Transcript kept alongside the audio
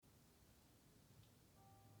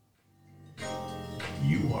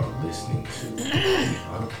are listening to the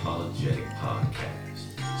Unapologetic Podcast,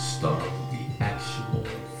 starring the actual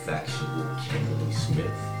and factual Kimberly Smith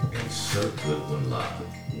and Sir Goodwin Live,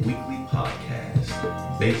 weekly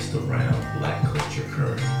podcast based around Black culture,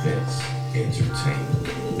 current events,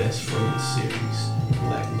 entertainment, best friend series,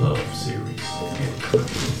 Black love series, and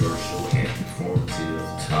controversial and informative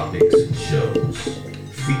topics and shows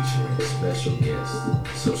featuring special guests.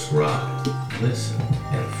 Subscribe, listen,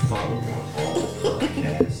 and follow on all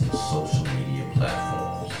podcasts and social media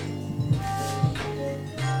platforms.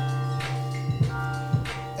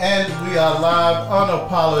 And we are live,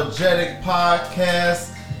 Unapologetic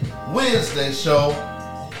Podcast, Wednesday show,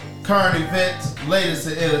 current events, latest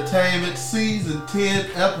in entertainment, season 10,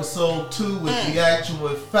 episode 2 with the actual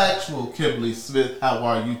and factual Kimberly Smith. How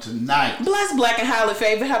are you tonight? Blessed, black, and highly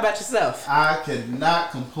favored. How about yourself? I cannot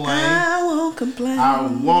complain. I won't complain. I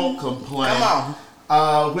won't complain. Come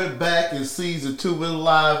on. We're back in season 2. We're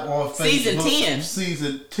live on Facebook. Season 10.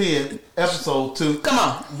 Season 10, episode 2. Come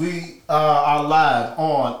on. We are live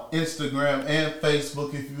on Instagram and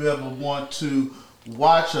Facebook if you ever want to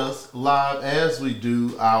watch us live as we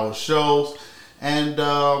do our shows. And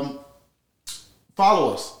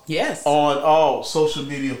follow us. Yes. On all social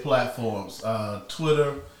media platforms.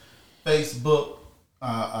 Twitter, Facebook,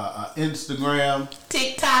 Instagram,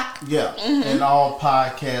 TikTok. yeah, and all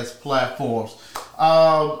podcast platforms.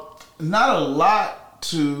 Not a lot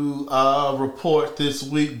to report this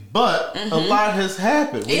week, but a lot has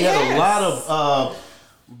happened. We had a lot of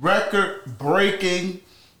record-breaking,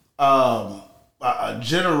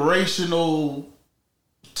 generational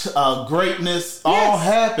greatness all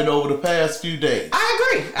happened over the past few days. I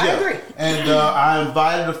agree. And I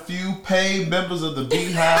invited a few paid members of the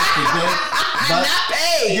Beehive today. Not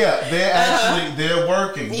paid. Yeah, they're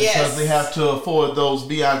working because they have to afford those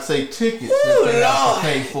Beyonce tickets that they have to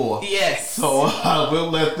pay for. Yes. So we'll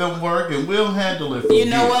let them work and we'll handle it. You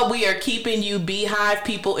know what? We are keeping you Beehive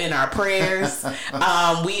people in our prayers.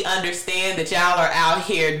 We understand that y'all are out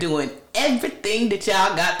here doing everything that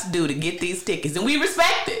y'all got to do to get these tickets, and we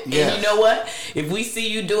respect it. Yes. And you know what? If we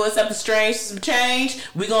see you doing something strange, some change,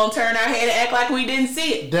 we're gonna turn our head and act like we didn't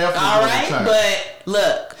see it. Definitely. All right, but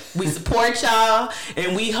look, we support y'all,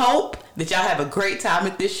 and we hope that y'all have a great time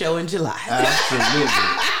at this show in July.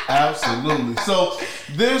 Absolutely. So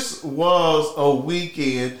this was a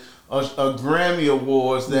weekend, a Grammy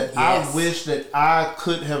Awards that I wish that I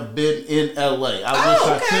could have been in LA. I wish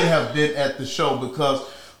I could have been at the show because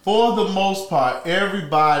for the most part,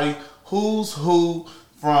 everybody who's who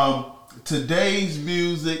from today's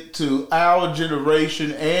music to our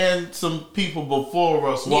generation and some people before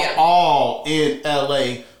us were all in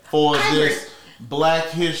LA for this Black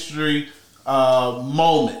History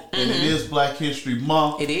moment. And it is Black History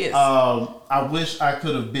Month. It is. I wish I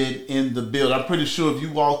could have been in the building. I'm pretty sure if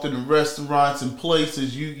you walked in the restaurants and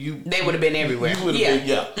places, they would have been everywhere. You would have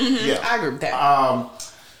been, I agree with that.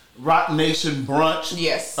 Rock Nation Brunch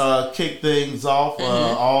kicked things off.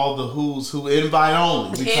 All the who's who, invite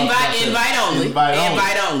only. Invite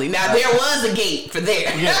only. Now there was a gate for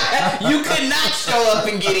there. You could not show up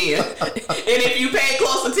and get in. And if you paid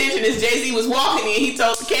close attention as Jay-Z was walking in, he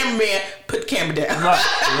told the cameraman, put the camera down.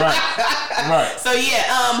 Right. So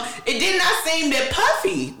it did not seem that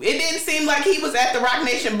puffy. It didn't seem like he was at the Rock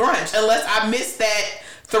Nation Brunch unless I missed that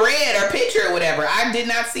thread or picture or whatever. I did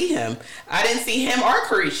not see him. I didn't see him or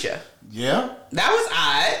Carisha. Yeah. That was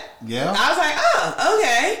odd. Yeah. I was like, oh,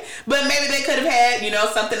 okay. But maybe they could have had,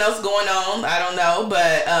 something else going on. I don't know.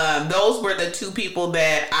 But those were the two people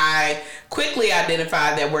that I quickly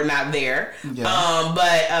identified that were not there. Yeah.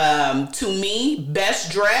 But to me,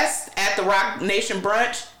 best dressed at the Rock Nation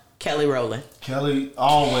Brunch, Kelly Rowland. Kelly,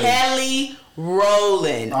 always. Kelly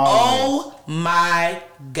Rowland. Always. Oh, my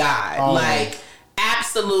God. Always. Like,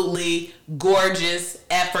 absolutely gorgeous,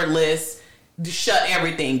 effortless, shut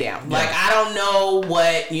everything down. Like, I don't know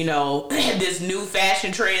what, this new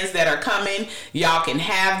fashion trends that are coming. Y'all can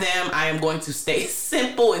have them. I am going to stay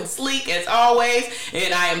simple and sleek as always.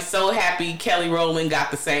 And I am so happy Kelly Rowland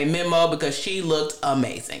got the same memo because she looked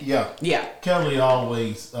amazing. Yeah. Kelly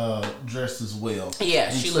always dresses well.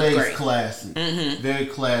 Yeah, and she looked great. Classy. Very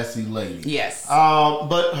classy lady. Yes.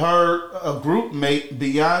 But her group mate,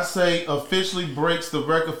 Beyonce, officially breaks the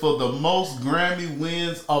record for the most Grammy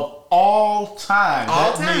wins of all time.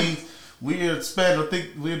 That means I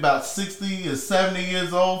think we're about 60 or 70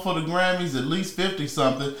 years old for the Grammys, at least 50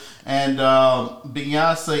 something. And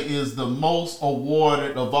Beyonce is the most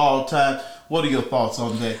awarded of all time. What are your thoughts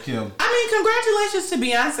on that, Kim? I mean, congratulations to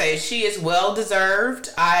Beyonce. She is well deserved.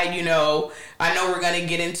 I know we're going to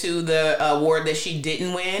get into the award that she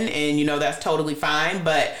didn't win, and that's totally fine,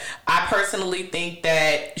 but I personally think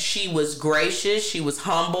that she was gracious, she was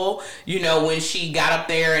humble. When she got up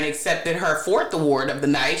there and accepted her 4th award of the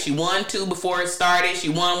night, she won 2 before it started, she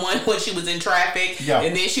won 1 when she was in traffic,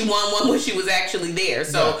 and then she won 1 when she was actually there.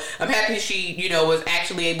 So I'm happy she, was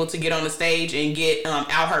actually able to get on the stage and get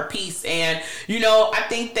out her piece, and I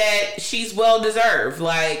think that she's well deserved.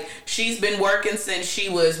 Like, she's been working since she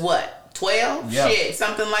was 12? Yeah. Shit,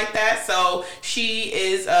 something like that. So she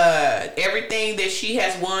is everything that she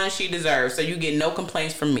has won, she deserves. So you get no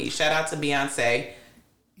complaints from me. Shout out to Beyonce.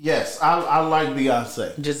 Yes, I like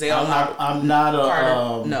Beyonce. Giselle, I'm not a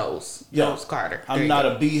Carter knows Carter. I'm not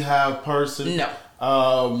a Beehive person. No.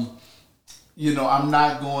 I'm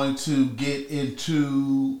not going to get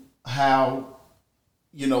into how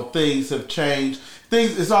things have changed.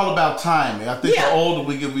 It's all about timing. I think the older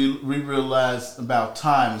we get, we realize about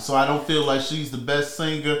timing. So I don't feel like she's the best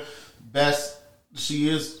singer. She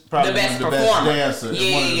is probably one of the best dancers.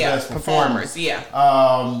 Yeah, one of the best performers. Yeah.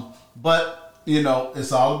 But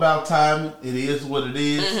it's all about timing. It is what it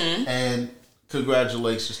is, and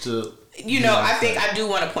congratulations to. I think I do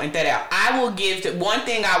want to point that out. I will give one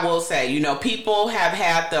thing I will say, people have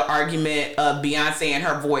had the argument of Beyonce and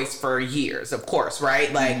her voice for years, of course,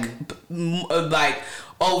 right? Like we've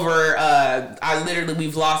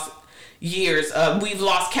lost years. We've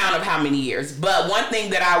lost count of how many years. But one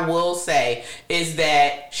thing that I will say is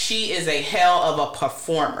that she is a hell of a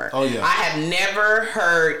performer. Oh, yeah. I have never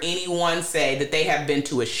heard anyone say that they have been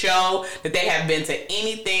to a show, that they have been to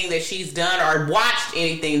anything that she's done or watched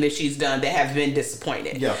anything that she's done that have been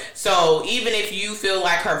disappointed. Yeah. So even if you feel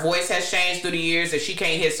like her voice has changed through the years, that she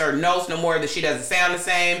can't hit certain notes no more, that she doesn't sound the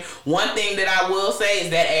same, one thing that I will say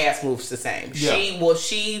is that ass moves the same. Yeah.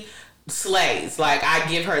 She slays. Like, I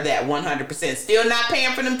give her that 100%. Still not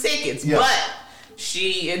paying for them tickets, but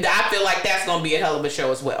I feel like that's going to be a hell of a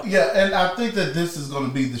show as well. Yeah, and I think that this is going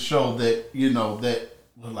to be the show that, that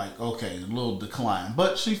we're like, okay, a little decline.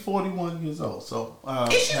 But she's 41 years old, so.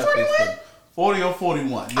 Is she 41? 40 or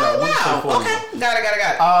 41. Yeah, oh, wow. Okay. Got it.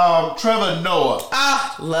 Trevor Noah.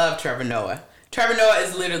 Love Trevor Noah. Trevor Noah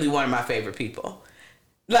is literally one of my favorite people.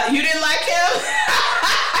 Like, you didn't like him?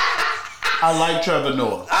 I like Trevor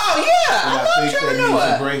Noah. Oh, yeah. And I think Trevor that Noah.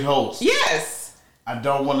 He's a great host. Yes. I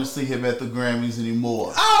don't want to see him at the Grammys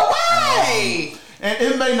anymore. Oh, why? And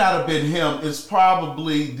it may not have been him. It's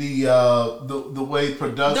probably the way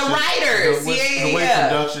production, the writers, the way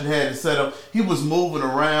production had it set up. He was moving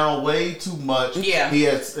around way too much. Yeah, he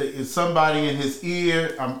had somebody in his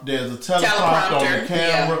ear. There's a teleprompter on the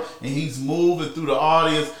camera, and he's moving through the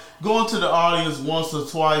audience. Going to the audience once or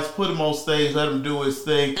twice, put him on stage, let him do his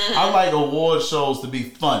thing. Mm-hmm. I like award shows to be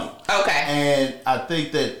funny. Okay, and I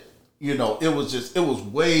think that. It was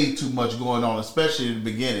way too much going on, especially in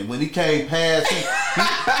the beginning. When he came past,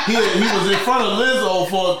 he was in front of Lizzo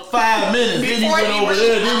for 5 minutes. Then he went over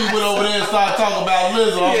there and started talking about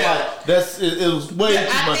Lizzo. I'm like, it was way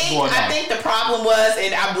too much going on. I think the problem was,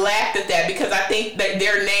 and I laughed at that because I think that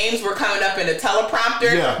their names were coming up in the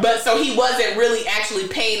teleprompter. Yeah. But so he wasn't really actually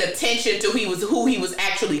paying attention to who he was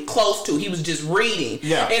actually close to. He was just reading.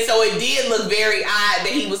 Yeah. And so it did look very odd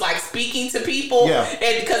that he was like speaking to people. Yeah.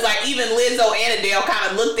 And because like even Lizzo and Adele kind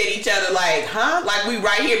of looked at each other like, huh? Like, we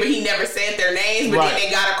right here, but he never said their names. But then they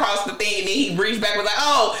got across the thing, and then he reached back and was like,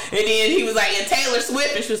 oh. And then he was like, and Taylor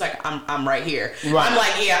Swift, and she was like, I'm right here. Right. I'm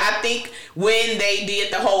like, yeah, I think when they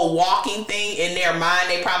did the whole walking thing in their mind,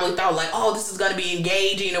 they probably thought like, oh, this is going to be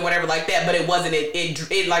engaging or whatever like that. But it wasn't.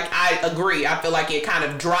 It like, I agree. I feel like it kind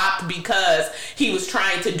of dropped because he was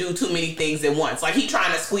trying to do too many things at once. Like, he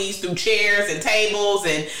trying to squeeze through chairs and tables,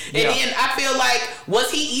 and then I feel like, was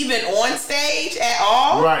he even on stage at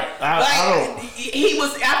all? Right. He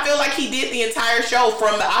was. I feel like he did the entire show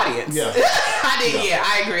from the audience. Yeah. I did. Yeah,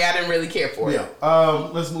 I agree. I didn't really care for it. Yeah.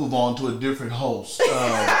 Let's move on to a different host.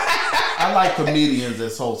 I like comedians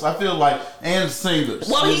as hosts. I feel like, and singers.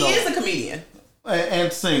 Well, he is a comedian.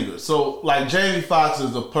 And singers. So, like, Jamie Foxx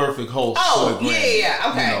is a perfect host. Oh,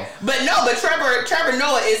 yeah, okay. But Trevor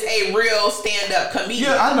Noah is a real stand-up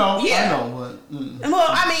comedian. Yeah, I know. But, Well,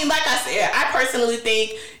 I mean, like I said, I personally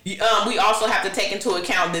think we also have to take into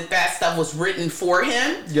account that stuff was written for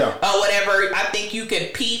him. Yeah. Whatever. I think you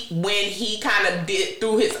could peep when he kind of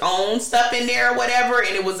threw his own stuff in there or whatever,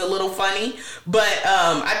 and it was a little funny. But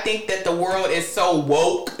I think that the world is so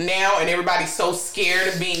woke now, and everybody's so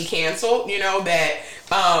scared of being canceled, that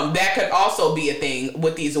That could also be a thing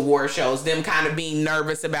with these award shows, them kind of being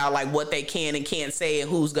nervous about like what they can and can't say and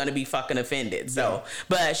who's going to be fucking offended. So,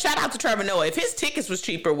 but shout out to Trevor Noah. If his tickets was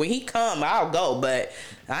cheaper when he come, I'll go, but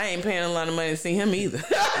I ain't paying a lot of money to see him either.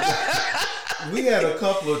 We had a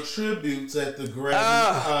couple of tributes at the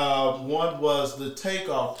Grammy. One was the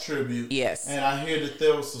Takeoff tribute. Yes. And I hear that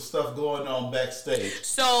there was some stuff going on backstage.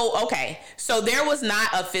 So, okay. So there was not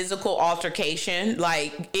a physical altercation.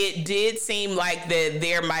 Like, it did seem like that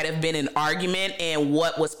there might have been an argument, and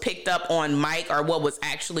what was picked up on mic, or what was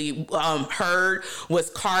actually heard,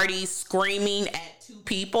 was Cardi screaming at two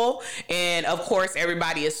people. And of course,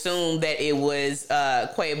 everybody assumed that it was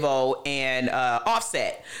Quavo and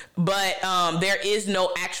Offset. But there is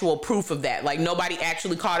no actual proof of that. Like, nobody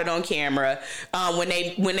actually caught it on camera.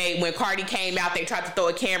 When Cardi came out, they tried to throw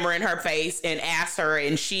a camera in her face and asked her,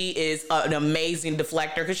 and she is an amazing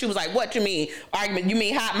deflector, because she was like, "What you mean argument? You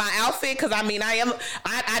mean my outfit? Because I mean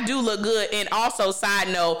I do look good." And also, side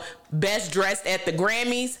note, best dressed at the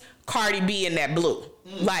Grammys, Cardi B in that blue.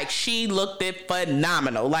 Like, she looked it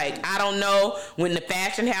phenomenal. Like, I don't know when the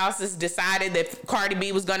fashion houses decided that Cardi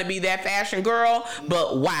B was going to be that fashion girl,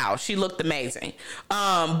 but wow, she looked amazing.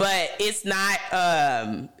 But it's not,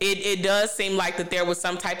 it does seem like that there was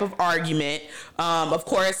some type of argument. Of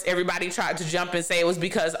course, everybody tried to jump and say it was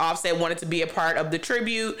because Offset wanted to be a part of the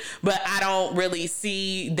tribute, but I don't really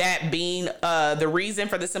see that being the reason,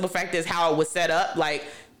 for the simple fact is how it was set up. Like,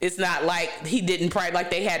 it's not like he didn't like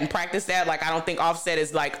they hadn't practiced that. Like, I don't think Offset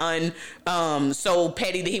is like so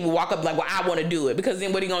petty that he would walk up like, "Well, I want to do it," because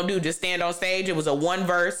then what he gonna do? Just stand on stage? It was a one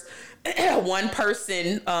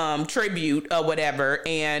person tribute or whatever,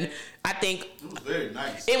 and I think it was very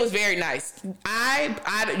nice. It was very nice. I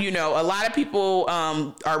a lot of people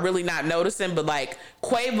are really not noticing, but like,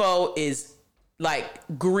 Quavo is like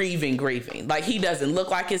grieving. Like, he doesn't look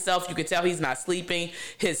like himself. You can tell he's not sleeping.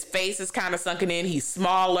 His face is kind of sunken in. He's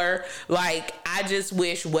smaller. Like, I just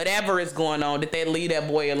wish whatever is going on that they leave that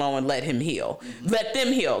boy alone and let him heal. Mm-hmm. Let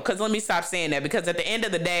them heal. Because let me stop saying that, because at the end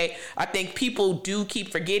of the day, I think people do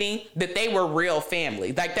keep forgetting that they were real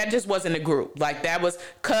family. Like, that just wasn't a group. Like, that was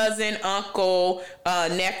cousin, uncle,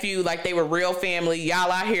 nephew. Like, they were real family.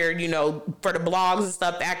 Y'all out here, for the blogs and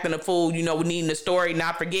stuff, acting a fool, needing a story,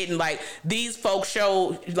 not forgetting. Like, these folks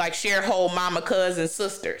share whole mama, cousins,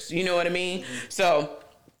 sisters. You know what I mean? Mm-hmm. So,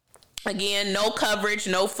 again, no coverage,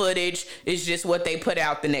 no footage. It's just what they put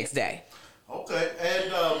out the next day. Okay, and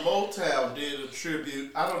Motown did a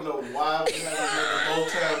tribute. I don't know why we had another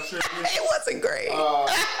Motown tribute. It wasn't great.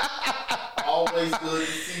 Always good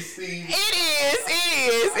to see Stevie.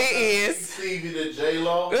 It is. Stevie to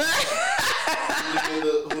J-Lo, who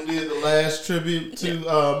did the last tribute to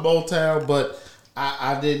Motown, but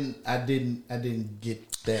I didn't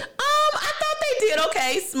get that. I thought they did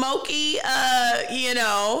okay. Smokey, I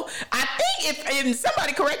think if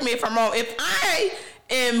somebody correct me if I'm wrong, if I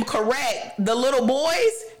am correct, the little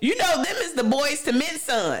boys, them is the Boys to Men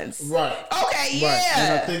sons. Right. Okay, yeah. Right.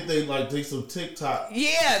 And I think they some TikTok.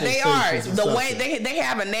 Yeah, they are. The way they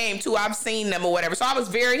have a name too. I've seen them or whatever. So I was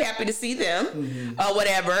very happy to see them. Mm-hmm.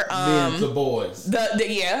 Whatever. The boys.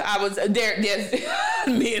 I was there.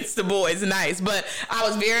 Me and the boys, nice. But I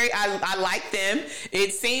was I liked them.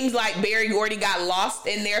 It seems like Berry Gordy got lost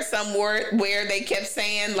in there somewhere where they kept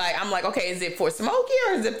saying, like, I'm like, okay, is it for Smokey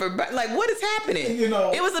or is it for, like, what is happening?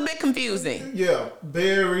 It was a bit confusing. Yeah,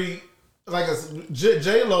 Berry, like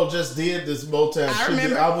J-Lo just did this Motown. I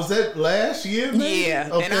remember. I was at last year, maybe? Yeah,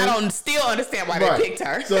 okay. And I don't still understand why they picked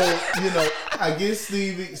her. So, I guess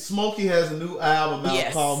Smokey has a new album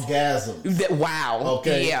out called Gasm. Wow.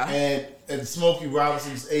 Okay. Yeah. And Smokey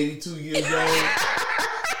Robinson's 82 years old.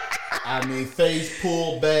 I mean, face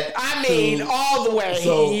pulled back. All the way.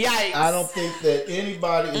 So yikes. I don't think that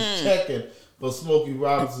anybody is checking for Smokey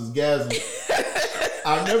Robinson's Gasm.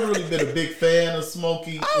 I've never really been a big fan of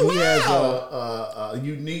Smokey. Oh, he has a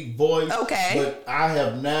unique voice. Okay. But I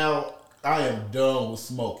am done with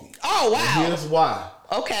Smokey. Oh, wow. And here's why.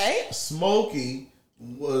 Okay. Smokey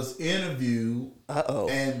was interviewed.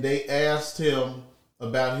 And they asked him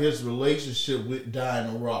about his relationship with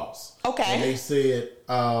Diana Ross. Okay. And they said,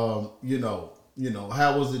 how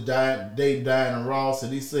was it dating Diana Ross?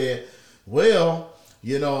 And he said, well,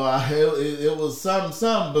 it was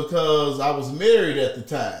something because I was married at the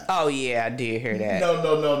time. Oh yeah, I did hear that. No,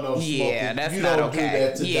 Smokey. Yeah, that's you not don't okay. do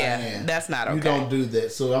that to Diane. That's not okay. You don't do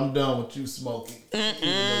that. So I'm done with you, Smokey.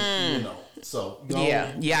 So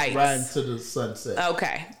yikes. Right into the sunset.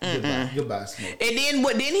 Okay. Goodbye, Smokey. And then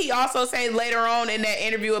didn't he also say later on in that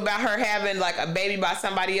interview about her having like a baby by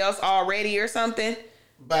somebody else already or something?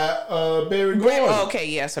 by Barry Gordy. Okay,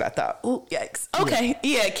 yeah, that's what I thought. Ooh, yikes. Okay,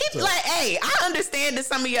 yeah, hey, I understand that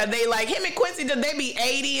some of y'all, they like him and Quincy, they be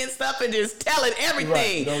 80 and stuff and just telling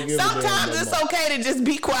everything. Right. Sometimes it's okay to just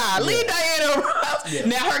be quiet. Leave Diana around.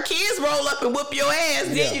 Now her kids roll up and whoop your ass,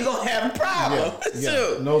 then you're going to have a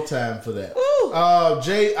problem. No time for that.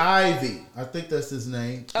 Jay Ivy, I think that's his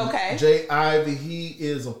name. Okay. Jay Ivy, he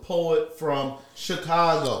is a poet from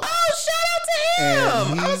Chicago. Oh, shout out to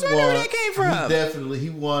him. I was wondering where that came from. He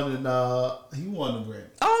won the Grammy.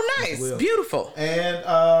 Oh, nice. Well. Beautiful. And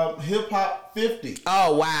Hip Hop 50.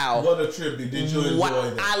 Oh, wow. What a tribute. Did you enjoy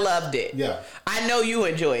that? I loved it. Yeah. I know you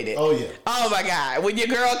enjoyed it. Oh, yeah. Oh, my God. When your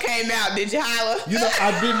girl came out, did you holler? You know,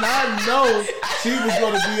 I did not know she was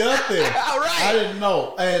going to be up there. All right. I didn't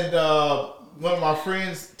know. And one of my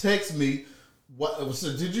friends texted me,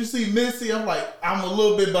 so did you see Missy? I'm like, I'm a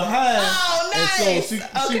little bit behind. Oh, nice. And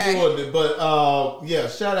so she ruined it. But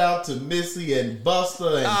shout out to Missy and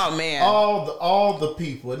Busta and all the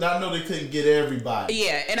people. And I know they couldn't get everybody.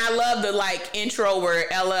 Yeah, and I love the intro where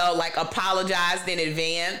LL apologized in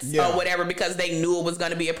advance or whatever because they knew it was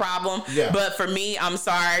going to be a problem. Yeah. But for me, I'm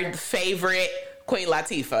sorry, favorite Queen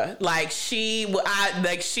Latifah.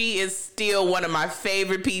 She is still one of my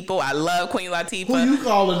favorite people. I love Queen Latifah. Who you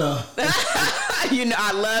calling her?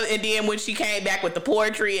 I love, and then when she came back with the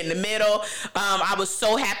poetry in the middle, I was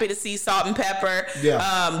so happy to see Salt and Pepper.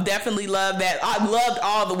 Yeah. Definitely love that. I loved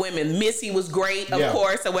all the women. Missy was great, of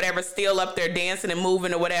course, or whatever, still up there dancing and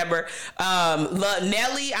moving or whatever.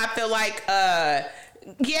 Nelly, I feel like,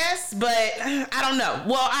 yes, but I don't know.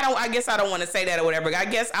 Well, I guess I don't want to say that or whatever. I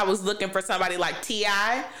guess I was looking for somebody like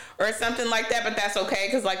T.I. or something like that, but that's okay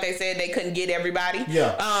because, like they said, they couldn't get everybody.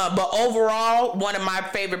 Yeah. But overall, one of my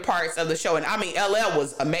favorite parts of the show, and I mean, LL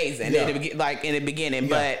was amazing in the beginning,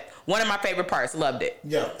 but one of my favorite parts, loved it.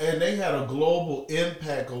 Yeah, and they had a Global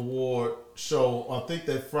Impact Award show, I think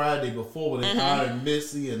that Friday before, where they honored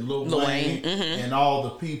Missy and Lil Wayne and all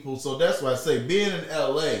the people. So that's why I say, being in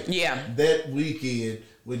LA that weekend,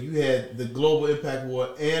 when you had the Global Impact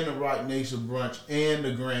Award and the Rock Nation Brunch and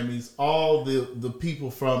the Grammys, all the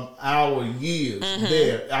people from our years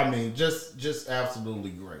there. I mean, just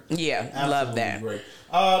absolutely great. Yeah, absolutely love that. Great.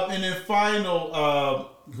 And then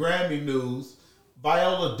final Grammy news,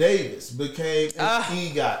 Viola Davis became an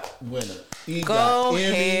EGOT winner. Go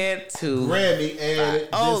ahead to Grammy added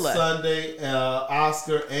this Sunday,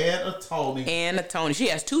 Oscar and a Tony. She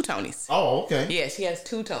has 2 Tonys. Oh, okay. Yeah, she has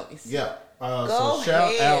 2 Tonys. Yeah. So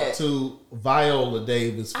shout out to Viola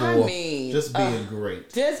Davis for just being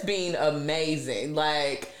great. Just being amazing.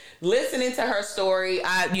 Listening to her story,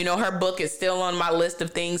 her book is still on my list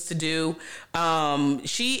of things to do.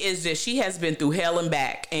 She has been through hell and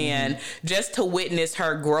back, and just to witness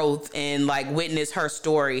her growth and witness her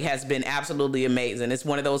story has been absolutely amazing. It's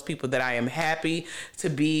one of those people that I am happy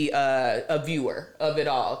to be a viewer of it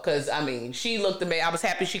all, because she looked amazing. I was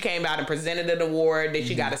happy she came out and presented an award, that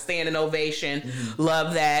she got a standing ovation.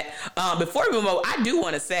 Love that. Before we move on, I do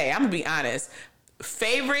want to say, I'm gonna be honest,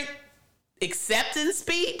 favorite acceptance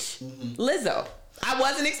speech, Lizzo. I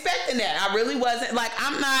wasn't expecting that. I really wasn't.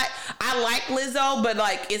 I like Lizzo, but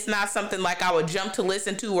it's not something I would jump to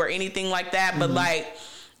listen to or anything like that. But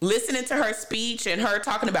listening to her speech and her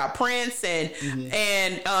talking about Prince and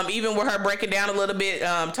even with her breaking down a little bit,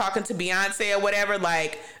 talking to Beyonce or whatever,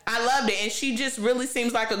 I loved it. And she just really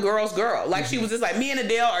seems like a girl's girl. She was just me and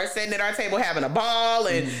Adele are sitting at our table having a ball,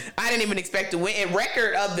 and I didn't even expect to win. And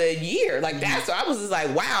record of the year, that. So I was just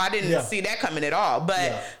wow, I didn't see that coming at all.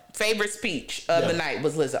 But favorite speech of the night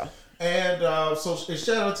was Lizzo. And so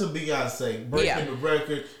shout out to Beyonce breaking the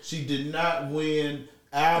record. She did not win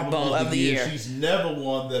Album of the year. She's never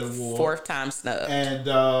won that award. 4th time snub. And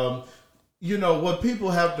what people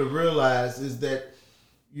have to realize is that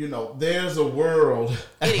there's a world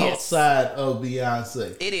outside of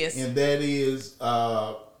Beyonce. It is. And that is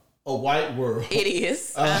a white world. It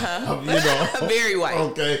is. Very white.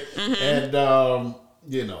 Okay. And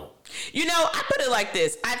I put it like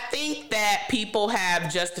this. I think that people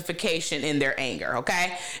have justification in their anger,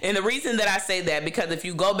 okay? And the reason that I say that, because if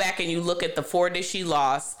you go back and you look at the 4 that she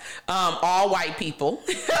lost, all white people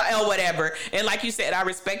or whatever, and like you said, I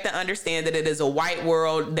respect and understand that it is a white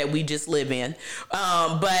world that we just live in.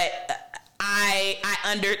 But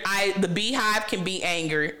the Beehive can be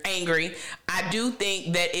angry. I do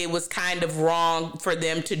think that it was kind of wrong for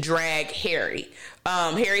them to drag Harry.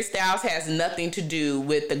 Harry Styles has nothing to do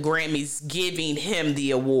with the Grammys giving him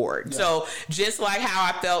the award. Yeah. So just like how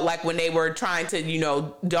I felt when they were trying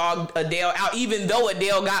to, dog Adele out, even though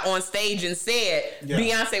Adele got on stage and said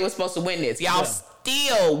Beyonce was supposed to win this. Y'all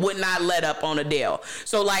still would not let up on Adele.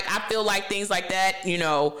 So like I feel like things like that, you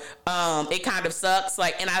know, it kind of sucks.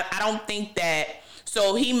 Like, and I don't think that.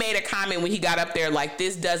 So he made a comment when he got up there, like,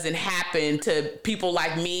 this doesn't happen to people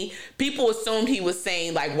like me. People assumed he was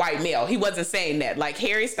saying, like, white male. He wasn't saying that. Like,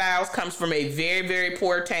 Harry Styles comes from a very, very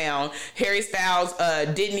poor town. Harry Styles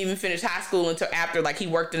didn't even finish high school until after, like, he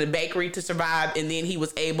worked in a bakery to survive, and then he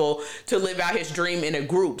was able to live out his dream in a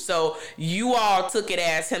group. So you all took it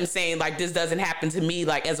as him saying, like, this doesn't happen to me,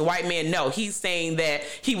 like, as a white man. No, he's saying that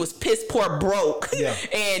he was piss poor broke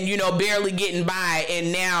and, you know, barely getting by,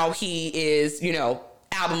 and now he is, you know,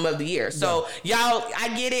 album of the year. So y'all, I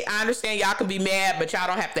get it. I understand y'all can be mad, but y'all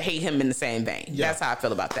don't have to hate him in the same vein. That's how I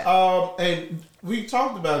feel about that. And we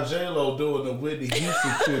talked about J-Lo doing the Whitney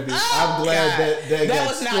Houston tribute. I'm glad that got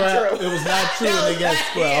was scrapped. not true. It was not true, and they got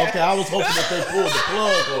scrapped. Yeah. Okay, I was hoping that they pulled the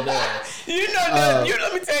plug on that. You know,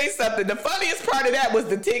 let me tell you something. The funniest part of that was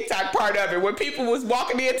the TikTok part of it, where people was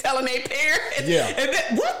walking in telling their parents. Yeah. And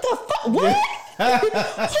then, what the fuck? What? They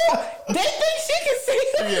think she can sing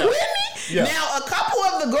with me? Yeah. Now, a couple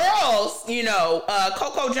of the girls, you know,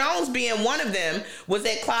 Coco Jones being one of them, was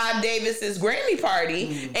at Clive Davis's Grammy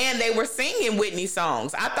party, and they were singing Whitney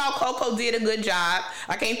songs. I thought Coco did a good job.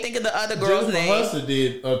 I can't think of the other girl's name. Jennifer Hudson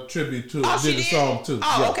did a tribute to it. Did a song too.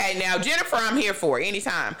 Oh, okay. Now Jennifer, I'm here for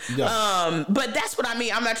anytime. Yeah. But that's what I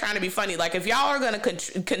mean. I'm not trying to be funny. Like, if y'all are gonna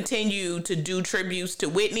continue to do tributes to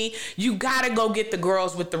Whitney, you gotta go get the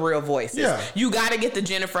girls with the real voices. Yeah. You gotta get the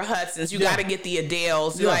Jennifer Hudsons. You gotta get the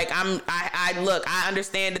Adeles. Yeah. Like, I look. I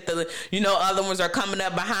understand that the other ones are coming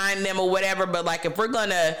up behind them or whatever. But like, if we're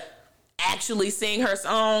gonna actually sing her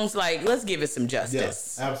songs, like, let's give it some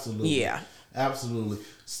justice. Yeah, absolutely. Yeah. Absolutely.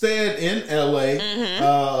 Staying in LA,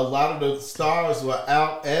 a lot of the stars were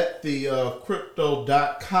out at the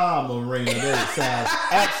Crypto.com arena. That sounds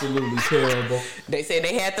absolutely terrible. They said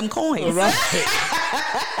they had them coins. Right.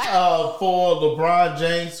 For LeBron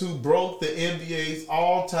James, who broke the NBA's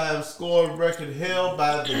all-time scoring record held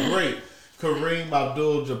by the great Kareem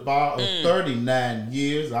Abdul-Jabbar of 39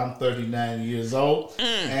 years. I'm 39 years old.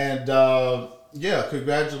 And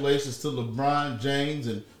congratulations to LeBron James.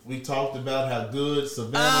 And we talked about how good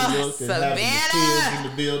Savannah looked and having the kids in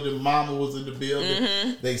the building. Mama was in the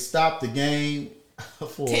building. They stopped the game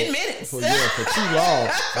for 10 minutes. For too long.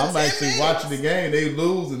 I'm actually watching the game. They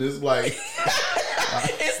lose, and it's like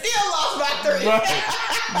it still lost by 3.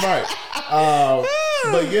 Right.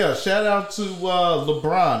 But yeah, shout out to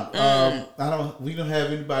LeBron. We don't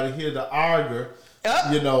have anybody here to argue,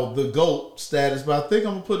 you know, the GOAT status, but I think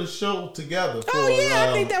I'm gonna put a show together for. I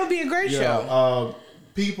think that would be a great show.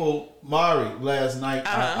 People, Mari last night,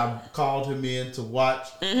 I called him in to watch,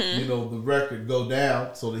 you know, the record go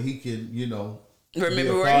down so that he can, you know,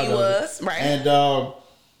 remember where he was, right? And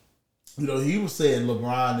you know, he was saying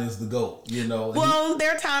LeBron is the GOAT, you know. Well,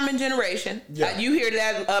 their time and generation. Yeah. You hear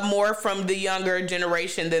that more from the younger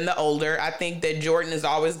generation than the older. I think that Jordan is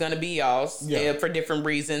always going to be y'all's for different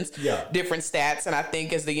reasons, different stats. And I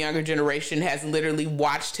think as the younger generation has literally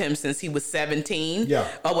watched him since he was 17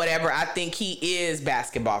 or whatever, I think he is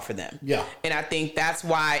basketball for them. Yeah. And I think that's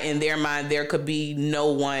why in their mind there could be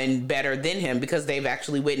no one better than him because they've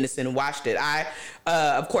actually witnessed and watched it. I,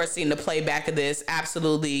 of course, seen the playback of this.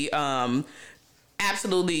 Absolutely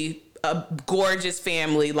a gorgeous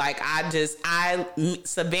family. Like,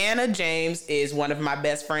 Savannah James is one of my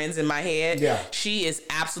best friends in my head. Yeah. She is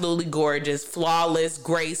absolutely gorgeous, flawless,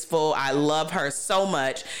 graceful. I love her so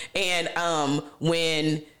much. And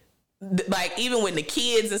even when the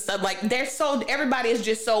kids and stuff, like, everybody is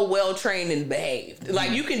just so well trained and behaved. Like,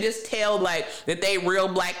 you can just tell, like, that they real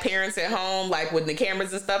black parents at home, like, when the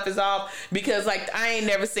cameras and stuff is off, because, like, I ain't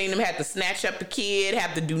never seen them have to snatch up the kid,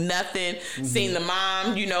 have to do nothing. Seen the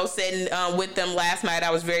mom, you know, sitting with them last night. I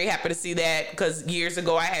was very happy to see that because years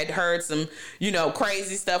ago I had heard some, you know,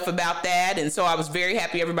 crazy stuff about that, and so I was very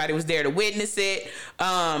happy everybody was there to witness it.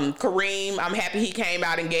 Kareem, I'm happy he came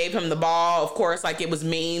out and gave him the ball. Of course, like, it was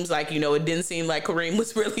memes, like, you know, it didn't seem like Kareem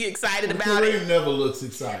was really excited about it. Kareem never looks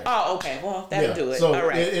excited. Oh, okay. Well, that'll do it. So all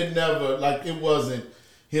right. It never, like, it wasn't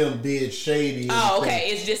him being shady. Oh,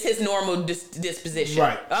 okay. It's just his normal disposition.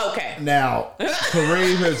 Right. Okay. Now,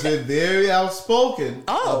 Kareem has been very outspoken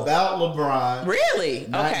about LeBron. Really?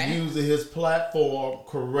 Not using his platform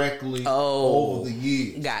correctly over the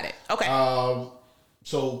years. Got it. Okay.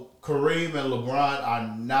 So Kareem and LeBron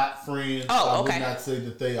are not friends. I would not say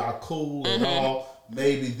that they are cool at all.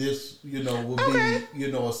 Maybe this, you know, will be,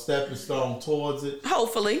 you know, a stepping stone towards it.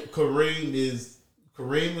 Hopefully. Kareem is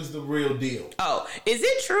the real deal. Oh, is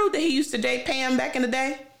it true that he used to date Pam back in the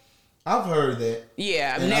day? I've heard that.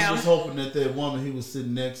 Yeah. And now I'm just hoping that woman he was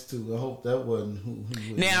sitting next to, I hope that wasn't who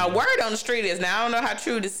now, word on the street is, now I don't know how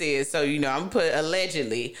true this is, so, I'm going to put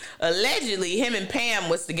allegedly. Allegedly, him and Pam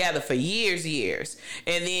was together for years.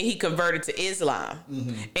 And then he converted to Islam.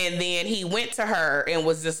 Mm-hmm. And then he went to her and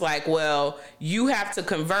was just like, well, you have to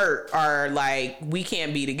convert or, like, we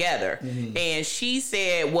can't be together. Mm-hmm. And she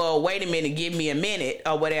said, well, wait a minute, give me a minute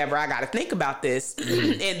or whatever. I got to think about this.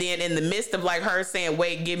 And then in the midst of, like, her saying,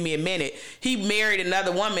 wait, give me a minute, he married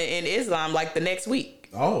another woman in Islam like the next week.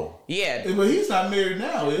 Oh. Yeah. But he's not married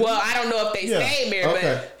now, is he? Well, I don't know if they stayed married,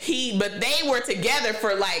 but they were together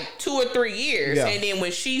for like 2 or 3 years. Yeah. And then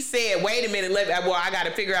when she said, wait a minute, I got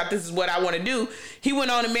to figure out this is what I want to do, he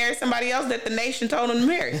went on to marry somebody else that the nation told him to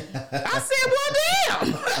marry. I said, well,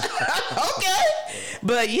 damn. Okay.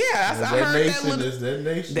 But yeah, I heard that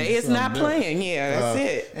nation. They is not playing. Yeah, that's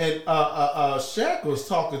it. And Shaq was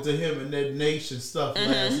talking to him in that nation stuff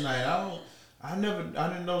last night. I didn't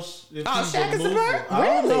know if he was Shaq is a bird? I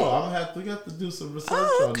don't know. We have to do some research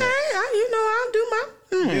on that. I'll do my.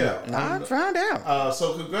 I'll find out.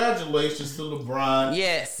 So congratulations to LeBron.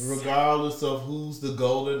 Yes. Regardless of who's the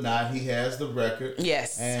GOAT or not, he has the record.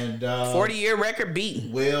 Yes. And 40-year record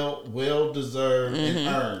beaten. Well deserved and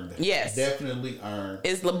earned. Yes. Definitely earned.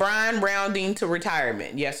 Is LeBron rounding to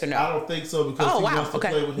retirement? Yes or no? I don't think so because he wants to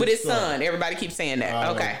play with his son. Everybody keeps saying that.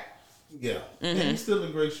 Okay. Yeah. And he's still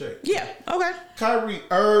in great shape. Yeah. Okay. Kyrie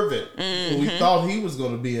Irving, who we thought he was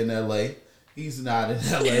going to be in LA. He's not in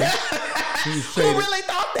LA. Who really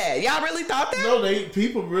thought that? Y'all really thought that? No,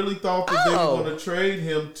 people really thought that they were going to trade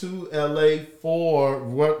him to LA for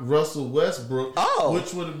Russell Westbrook,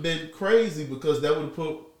 which would have been crazy because that would have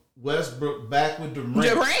put Westbrook back with Durant.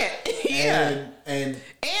 Yeah. And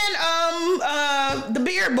the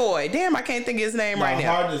beard boy. Damn, I can't think of his name right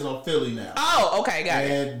now. Harden's on Philly now. Oh, okay, got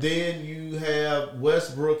it. And then you have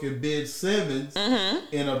Westbrook and Ben Simmons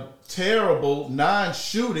in a terrible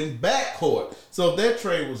non-shooting backcourt. So that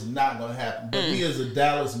trade was not going to happen. But he is a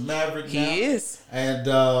Dallas Maverick now. He is. And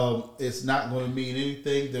it's not going to mean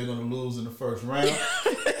anything. They're going to lose in the first round.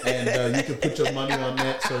 And you can put your money on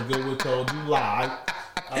that. So Goodwood told you lie.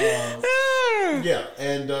 Yeah,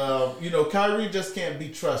 and Kyrie just can't be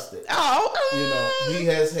trusted. He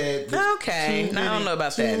has had I don't know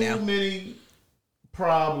about that now. Too many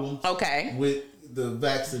problems. Okay, with the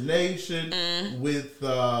vaccination, with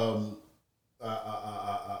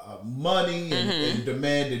money and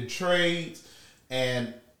demanded trades,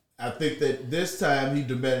 and I think that this time he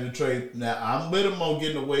demanded a trade. Now I'm with him on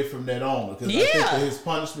getting away from that owner because I think that his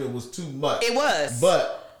punishment was too much. It was,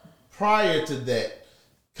 but prior to that.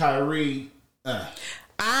 Kyrie,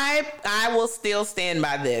 I will still stand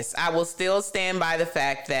by this. I will still stand by the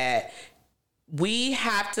fact that we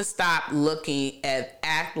have to stop looking at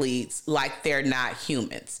athletes like they're not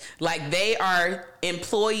humans. Like they are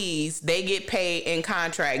employees. They get paid in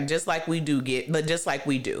contract just like we do just like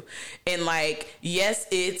we do. And like, yes,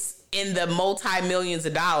 it's in the multi-millions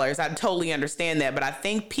of dollars. I totally understand that. But I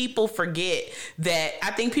think people forget that.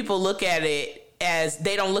 I think people look at it as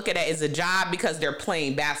they don't look at it as a job because they're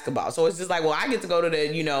playing basketball. So it's just like, well, I get to go to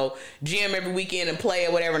the, gym every weekend and play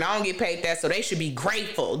or whatever, and I don't get paid that, so they should be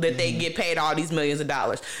grateful that they get paid all these millions of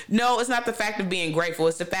dollars. No, it's not the fact of being grateful.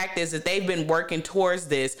 It's the fact is that they've been working towards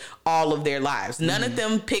this all of their lives. None of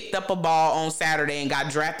them picked up a ball on Saturday and got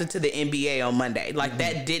drafted to the NBA on Monday. Like,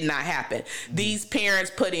 that did not happen. These parents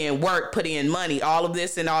put in work, put in money, all of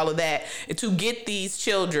this and all of that to get these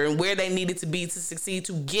children where they needed to be to succeed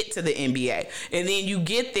to get to the NBA. And then you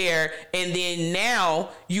get there, and then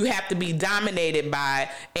now you have to be dominated by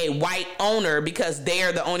a white owner because they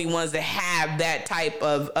are the only ones that have that type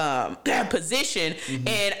of position.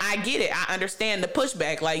 And I get it. I understand the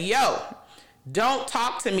pushback. Like, don't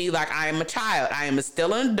talk to me like I am a child. I am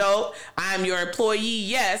still an adult. I am your employee,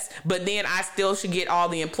 yes, but then I still should get all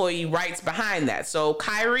the employee rights behind that. So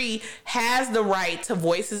Kyrie has the right to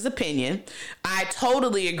voice his opinion. I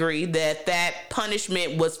totally agree that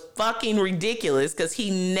punishment was fucking ridiculous because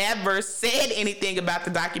he never said anything about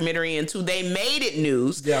the documentary until they made it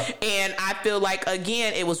news. Yeah. And I feel like,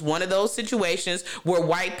 again, it was one of those situations where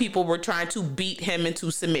white people were trying to beat him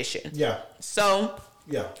into submission. Yeah. So...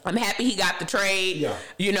 yeah, I'm happy he got the trade. Yeah.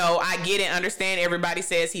 I get it, understand everybody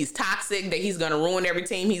says he's toxic, that he's going to ruin every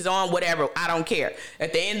team he's on, whatever. I don't care.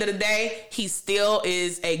 At the end of the day, he still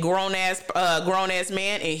is a grown-ass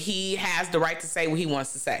man, and he has the right to say what he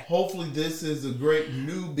wants to say. Hopefully this is a great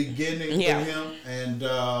new beginning for him. And,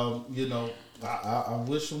 I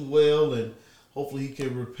wish him well, and hopefully he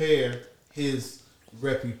can repair his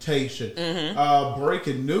reputation.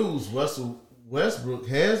 Breaking news, Russell Westbrook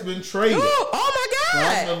has been traded. Oh my God!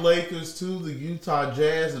 From the Lakers to the Utah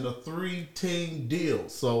Jazz in a 3-team deal.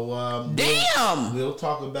 So damn, we'll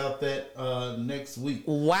talk about that next week.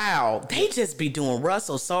 Wow, they just be doing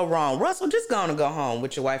Russell so wrong. Russell, just gonna go home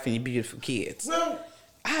with your wife and your beautiful kids. Well,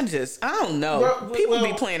 I don't know. People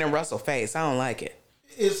be playing in Russell's face. I don't like it.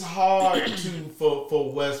 It's hard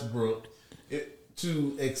for Westbrook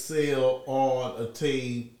to excel on a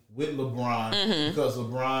team with LeBron because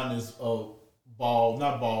LeBron is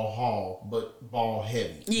not ball hog, but ball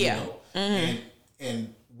heavy. Yeah. You know?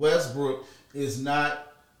 And Westbrook is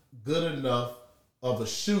not good enough of a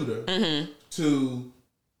shooter to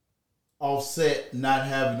offset not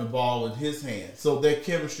having the ball in his hand. So their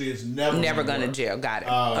chemistry is never going to gel. Got it.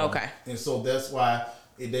 Okay. And so that's why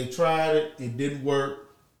if they tried it, it didn't work.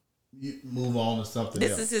 You move on to something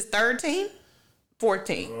else. This is his third team?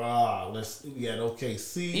 14. We got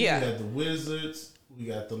OKC. Yeah. We got the Wizards. We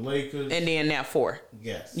got the Lakers. And then now 4.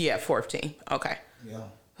 Yes. Yeah, 4th team. Okay. Yeah.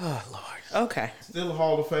 Oh, Lord. Okay. Still a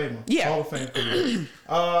Hall of Famer. Yeah. Hall of Fame career.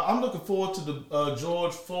 I'm looking forward to the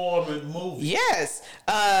George Foreman movie. Yes.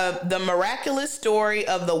 The miraculous story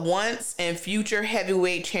of the once and future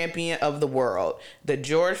heavyweight champion of the world. The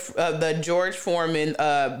George Foreman,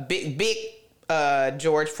 big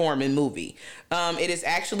George Foreman movie. It is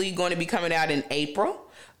actually going to be coming out in April.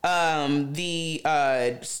 The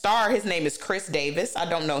star, his name is Chris Davis. I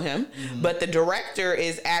don't know him, but the director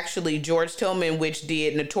is actually George Tillman, which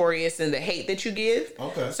did Notorious and The Hate That You Give.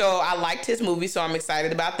 Okay. So I liked his movie, so I'm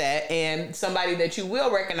excited about that. And somebody that you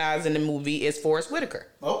will recognize in the movie is Forrest Whitaker.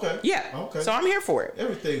 Okay. Yeah. Okay. So I'm here for it.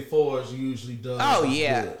 Everything Forrest usually does. Oh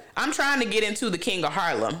yeah. Good. I'm trying to get into The King of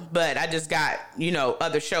Harlem, but I just got,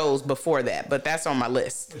 other shows before that, but that's on my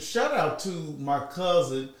list. Shout out to my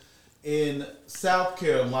cousin in South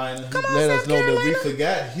Carolina who Come on, let South us know Carolina. that we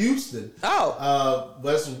forgot Houston. Oh.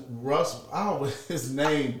 Russell, his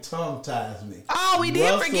name tongue ties me. Oh, we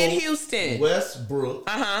did forget Houston. Westbrook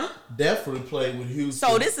definitely played with Houston.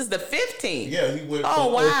 So this is the 15th. Yeah, he went Oh,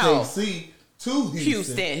 from wow. OKC to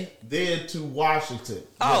Houston, then to Washington.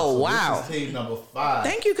 Oh, so wow. This is team number 5.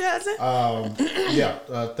 Thank you, cousin.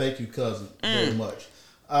 Thank you, cousin, very much.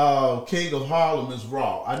 King of Harlem is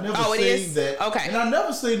Raw. I never seen that. Okay. And I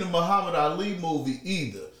never seen the Muhammad Ali movie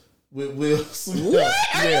either with Will Smith. What?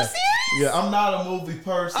 Are you serious? Yeah, I'm not a movie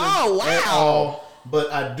person. Oh, wow. At all,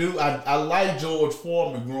 but I do. I like George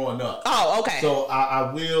Foreman growing up. Oh, okay. So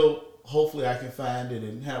I will. Hopefully, I can find it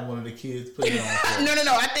and have one of the kids put it on. No.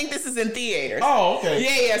 I think this is in theaters. Oh, okay.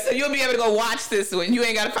 Yeah. So you'll be able to go watch this one. You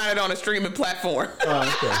ain't got to find it on a streaming platform. Oh,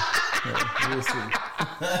 okay. Yeah, we'll see.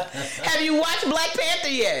 Have you watched Black Panther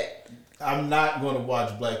yet? I'm not going to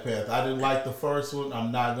watch Black Panther. I didn't like the first one.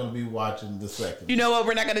 I'm not going to be watching the second. You know what?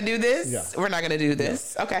 We're not going to do this. Yeah. We're not going to do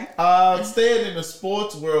this. Yeah. Okay. Staying in the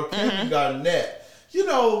sports world, Kevin Garnett.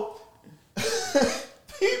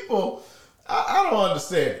 People. I don't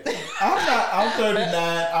understand it. I'm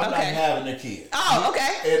 39. I'm not having a kid. Oh,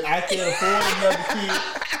 okay. And I can't afford another kid.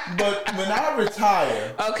 But when I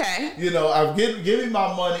retire, okay, I'm give me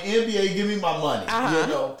my money. NBA, give me my money.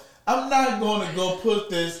 I'm not going to go put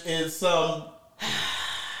this in somebody's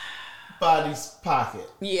pocket.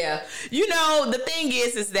 Yeah. The thing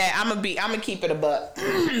is that I'm gonna keep it a buck.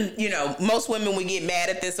 Most women would get mad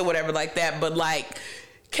at this or whatever like that, but like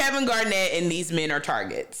Kevin Garnett and these men are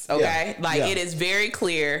targets, okay? Yeah. It is very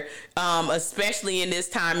clear, especially in this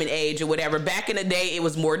time and age or whatever. Back in the day, it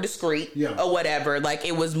was more discreet or whatever. Like,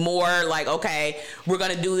 it was more like, okay, we're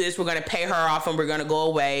going to do this, we're going to pay her off, and we're going to go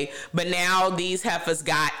away. But now these heifers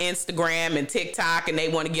got Instagram and TikTok, and they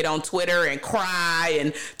want to get on Twitter and cry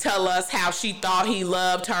and tell us how she thought he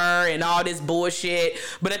loved her and all this bullshit.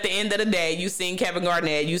 But at the end of the day, you seen Kevin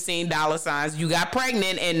Garnett, you seen dollar signs, you got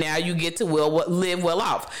pregnant, and now you get to live well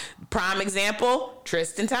off. Prime example,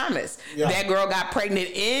 Tristan Thompson. Yeah. That girl got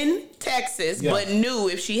pregnant in Texas, but knew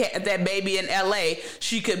if she had that baby in LA,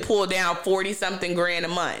 she could pull down 40-something grand a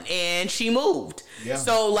month. And she moved. Yeah.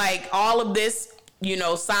 So, like, all of this,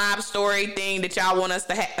 sob story thing that y'all want us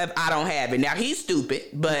to have, I don't have it. Now, he's stupid,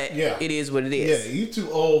 but it is what it is. Yeah, you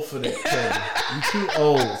too old for that, Kevin. You too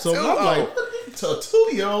old. So Too I'm like, a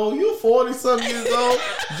 2-year-old, you 40-something years old,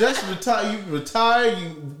 just retire. You retired,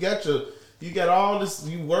 you got all this,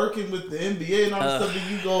 you working with the NBA and all this stuff, and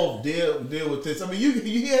you go deal with this. I mean,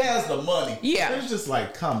 he has the money. Yeah. It's just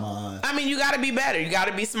like, come on. I mean, you got to be better. You got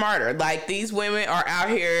to be smarter. Like, these women are out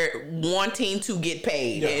here wanting to get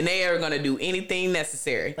paid, and they are going to do anything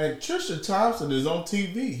necessary. And Tristan Thompson is on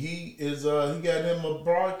TV. He is, he got him a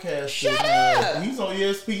broadcast. Shut up. He's on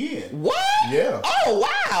ESPN. What? Yeah. Oh,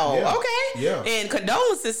 wow. Yeah. Okay. Yeah. And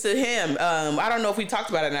condolences to him. I don't know if we talked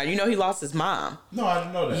about it now. He lost his mom. No, I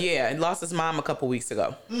didn't know that. Yeah, he lost his mom a couple weeks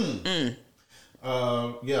ago.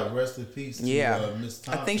 Rest in peace to Miss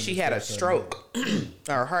Thompson. I think she had a stroke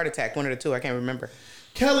or a heart attack, one of the two. I can't remember.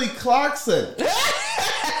 Kelly Clarkson.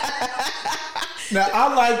 Now,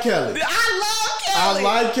 I like Kelly. I love Kelly. I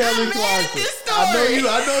like Kelly Clarkson.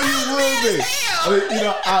 I know you will be. But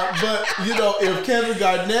if Kevin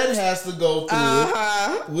Garnett has to go through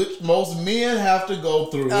it, which most men have to go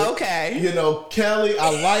through it. Okay. Kelly, I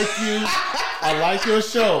like you. I like your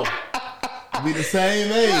show. We the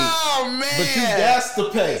same age. Oh, man. But you got to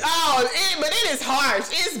pay. But it is harsh.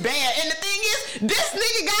 It's bad. And the thing is, this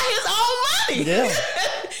nigga got his own money. Yeah.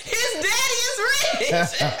 His daddy is rich.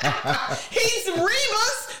 He's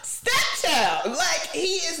Reba's stepchild. Like,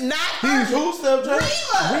 he is not He's whose stepchild?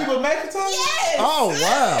 Reba. Reba McEntire? Yes. Oh,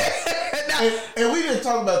 wow. and we didn't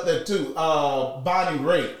talk about that, too. Bonnie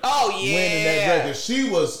Raitt. Oh, yeah. Winning that record. She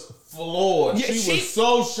was floored. Yeah, she was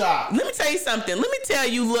so shocked. Let me tell you something. Let me tell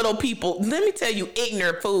you little people. Let me tell you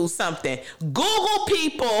ignorant fools something. Google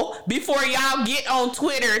people before y'all get on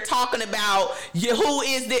Twitter talking about who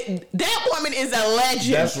is that woman is a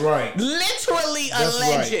legend. That's right. Literally a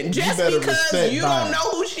legend. Right. Just because you don't know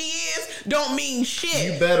who she is don't mean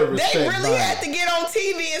shit. You better respect They really Bonnie. had to get on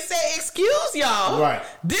TV and say, excuse y'all. Right.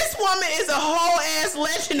 This woman is a whole ass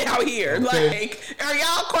legend out here. Okay. Like, are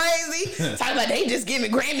y'all crazy? Talking about they just giving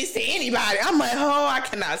Grammys to anybody. I'm like, I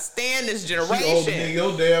cannot stand this generation. She older than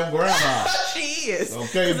your damn grandma. She is.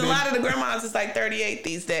 Okay, a lot of the grandmas is like 38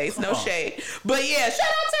 these days. No shade. But yeah, shout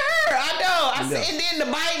out to her. I know. And then the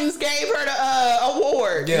Bidens gave her the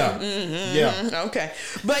award. Yeah. Mm-hmm. Yeah. Okay.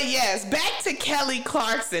 But yes, back to Kelly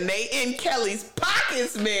Clarkson. They in Kelly's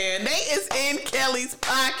pockets, man. They is in Kelly's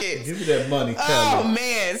pockets. Give me that money, Kelly. Oh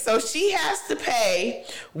man. So she has to pay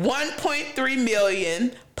 $1.3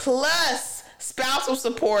 million plus spousal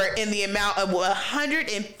support in the amount of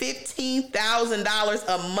 $115,000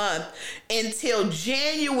 a month until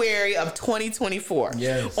January of 2024.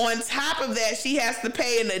 Yes. On top of that, she has to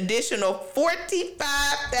pay an additional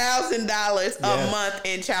 $45,000 a month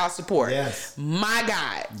in child support. Yes. My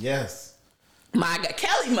God. Yes. My God,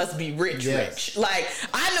 Kelly must be rich. Like,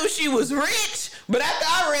 I knew she was rich, but after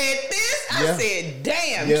I read this, I said,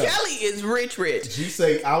 damn, Kelly is rich. She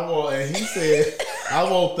said, he said, I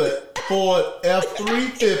want the Ford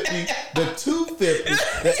F-350, the 250,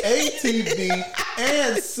 the ATV,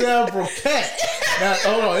 and several cats. Now,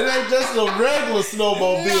 hold on, it ain't just a regular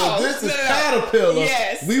snowmobile. No, this is Caterpillar.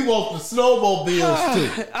 Yes. We want the snowmobiles too.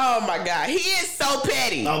 Oh my God, he is so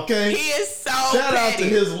petty. Okay. He is so Shout out to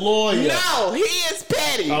his lawyer. No, he is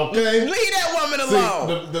petty. Okay. Leave that woman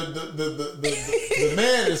alone. The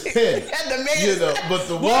man is petty. The man but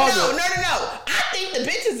the woman. No. I think the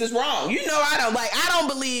bitches is wrong. I don't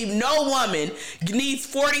believe no woman needs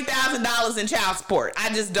 $40,000 in child support. I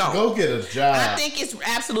just don't. Go get a job. I think it's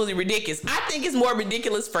absolutely ridiculous. I think it's more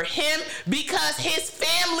ridiculous for him because his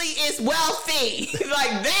family is wealthy.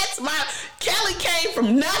 Kelly came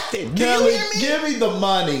from nothing. Kelly, you hear me? give me the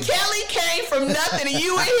money. Kelly came from nothing and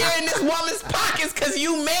you in here in this woman's pockets because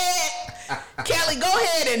you mad. Kelly, go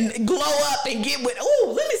ahead and glow up and get with. Ooh,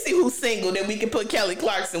 let me see who's single that we can put Kelly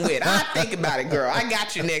Clarkson with. I'll think about it, girl. I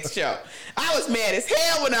got you next show. I was mad as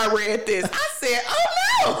hell when I read this. I said, oh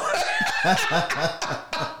no.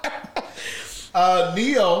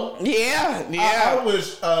 Neo. Yeah. I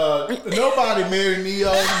wish nobody married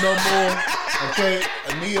Neo no more. Okay,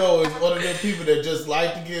 Neo is one of them people that just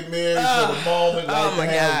like to get married for the moment,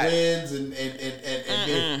 like to have wins, and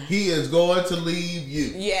then he is going to leave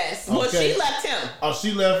you. Yes. Okay. Well, she left him. Oh,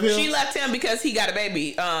 she left him? She left him because he got a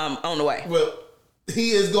baby on the way. Well,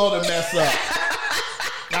 he is going to mess up.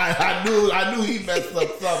 I knew he messed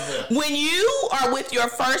up somewhere. When you are with your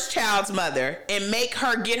first child's mother and make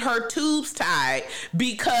her get her tubes tied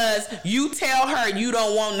because you tell her you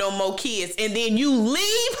don't want no more kids, and then you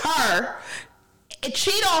leave her,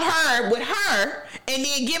 cheat on her with her, and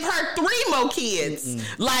then give her 3 more kids.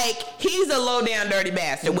 Like, he's a low down dirty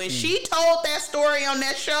bastard. When she told that story on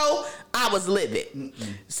that show, I was livid.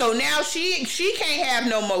 So now she can't have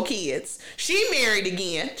no more kids. She married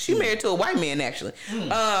again. She married to a white man, actually.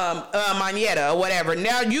 Manetta or whatever.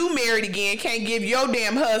 Now you married again, can't give your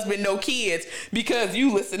damn husband no kids because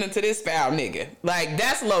you listening to this foul nigga. Like,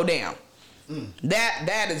 that's low down.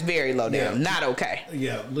 That is very low down. Yeah. Not okay.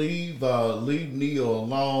 Yeah, leave Neo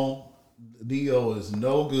alone. Neo is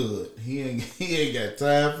no good. He ain't got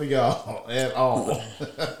time for y'all at all.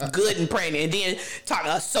 Good and pregnant. And then talk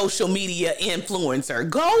a social media influencer.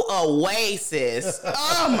 Go away, sis.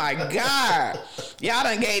 Oh my God. Y'all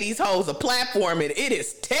done gave these hoes a platform and it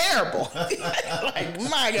is terrible. Like,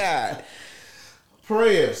 my God.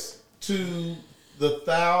 Prayers to the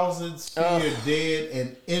thousands here dead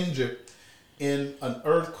and injured in an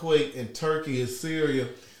earthquake in Turkey and Syria.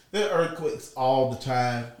 There are earthquakes all the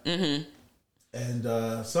time. Mm-hmm.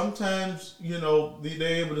 And sometimes,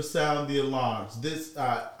 they're able to sound the alarms.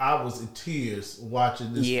 I was in tears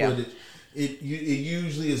watching this footage. It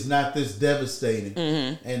usually is not this devastating.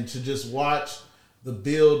 Mm-hmm. And to just watch the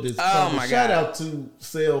buildings. Shout out to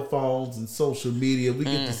cell phones and social media. We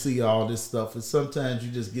get to see all this stuff, and sometimes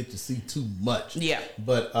you just get to see too much. Yeah.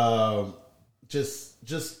 But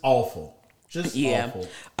just awful. Just awful.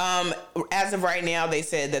 As of right now, they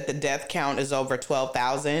said that the death count is over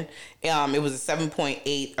 12,000. It was a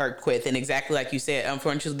 7.8 earthquake, and exactly like you said,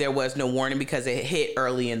 unfortunately, there was no warning because it hit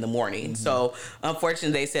early in the morning. Mm-hmm. So,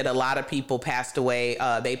 unfortunately, they said a lot of people passed away.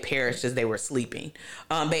 They perished as they were sleeping.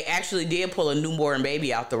 They actually did pull a newborn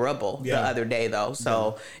baby out the rubble the other day, though.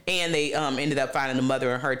 So, and they ended up finding the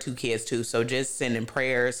mother and her 2 kids, too. So, just sending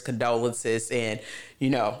prayers, condolences, and,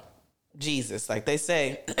 Jesus, like they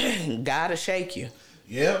say, gotta shake you.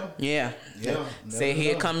 Yeah. Say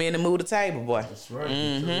he'll come in and move the table, boy. That's right.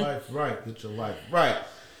 Mm-hmm. Get your life right. Get your life right.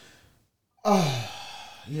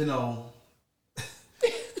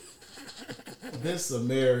 This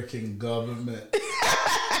American government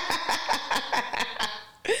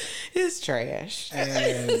is trash.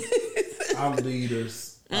 And our leaders.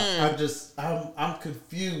 I'm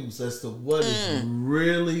confused as to what is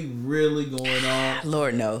really, really going on.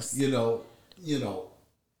 Lord knows. They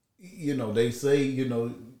say,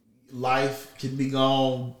 life can be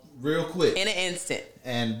gone real quick. In an instant.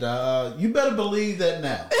 And you better believe that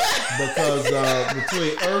now. Because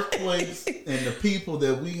between earthquakes and the people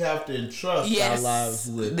that we have to entrust our lives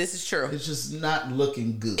with. This is true. It's just not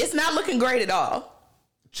looking good. It's not looking great at all.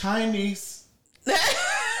 Chinese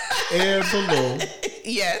air balloon.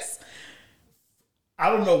 Yes. I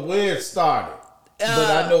don't know where it started,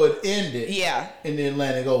 but I know it ended in the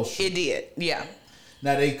Atlantic Ocean. It did, yeah.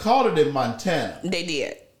 Now, they caught it in Montana. They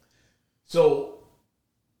did. So,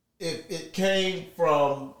 it came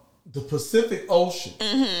from the Pacific Ocean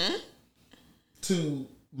to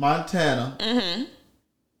Montana,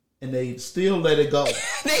 and they still let it go.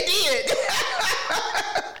 They did.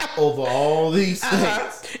 Over all these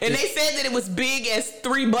things. And they said that it was big as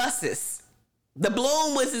 3 buses. The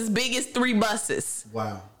balloon was as big as 3 buses.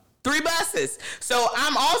 Wow. 3 buses. So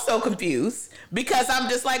I'm also confused because I'm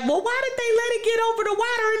just like, well, why did they let it get over the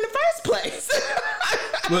water in the first place?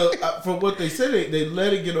 Well, from what they said, they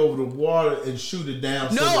let it get over the water and shoot it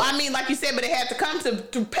down. No, I mean, like you said, but it had to come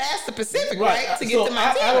to pass the Pacific, right? To get to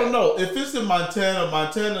Montana. I don't know. If it's in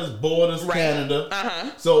Montana's borders Canada.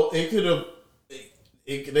 Uh-huh. So it could have,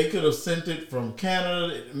 they could have sent it from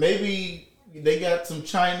Canada. Maybe they got some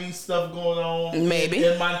Chinese stuff going on in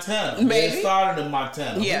Montana. Maybe. They started in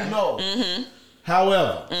Montana. Yeah. Who knows? Mm-hmm.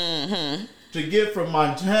 However, to get from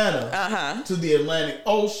Montana to the Atlantic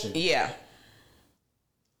Ocean, it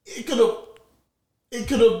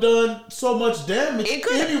could have done so much damage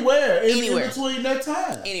anywhere in between that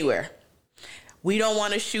time. Anywhere. We don't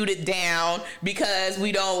want to shoot it down because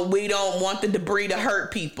we don't want the debris to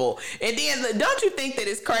hurt people. And then don't you think that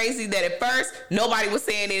it's crazy that at first nobody was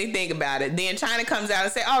saying anything about it? Then China comes out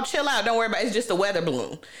and say, "Oh, chill out, don't worry about it. It's just a weather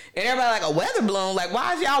balloon." And everybody like, "A weather balloon? Like,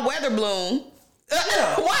 why is y'all weather balloon? Why is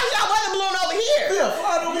y'all weather balloon over here? Yeah,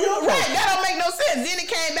 fly over here. Right, that don't make no sense." Then it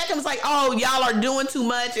came back and was like, "Oh, y'all are doing too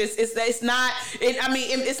much. It's not.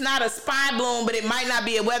 It's not a spy balloon, but it might not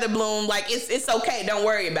be a weather balloon. Like it's okay. Don't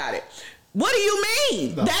worry about it." What do you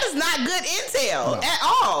mean? No. That is not good intel at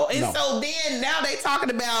all. And so then now they talking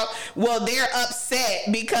about, well, they're upset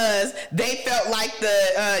because they felt like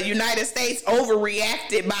the United States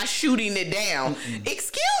overreacted by shooting it down.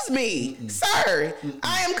 Excuse me, sir.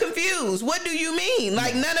 I am confused. What do you mean?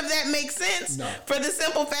 Like none of that makes sense. For the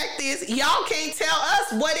simple fact is, y'all can't tell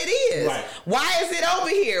us what it is. Right. Why is it over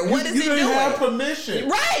here? What is it doing? You didn't have permission.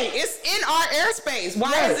 Right. It's in our airspace.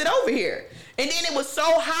 Why is it over here? And then it was so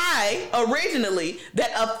high originally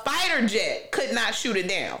that a fighter jet could not shoot it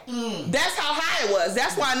down. That's how high it was.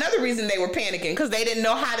 That's why another reason they were panicking, because they didn't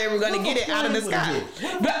know how they were going to get it out of the sky.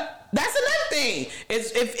 But that's another thing.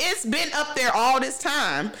 If it's been up there all this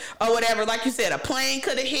time or whatever, like you said, a plane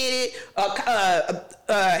could have hit it,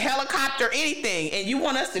 a helicopter, anything, and you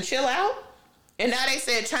want us to chill out? And now they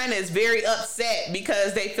said China is very upset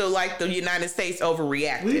because they feel like the United States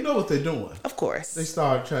overreacted. Well, you know what they're doing. Of course. They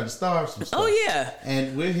started trying to starve some stuff. Oh, yeah.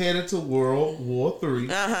 And we're headed to World War III.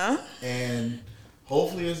 And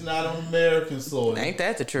hopefully it's not on American soil. Ain't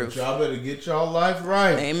that the truth? But y'all better get y'all life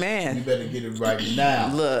right. Amen. You better get it right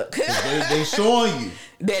now. Look. They showing you.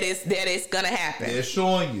 That it's going to happen. They're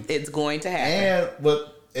showing you. It's going to happen.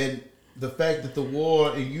 And the fact that the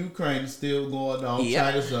war in Ukraine is still going on. Yep.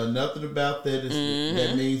 China's done nothing about that.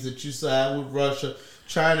 That means that you side with Russia.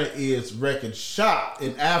 China is wrecking shop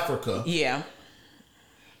in Africa. Yeah.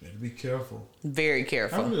 Better be careful. Very I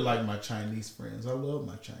careful. really like my Chinese friends. I love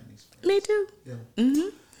my Chinese friends. Me too. Yeah.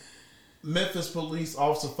 Mm-hmm. Memphis police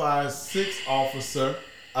officer fires 6 officer.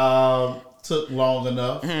 Took long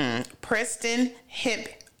enough. Preston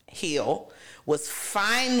Hemphill was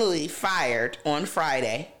finally fired on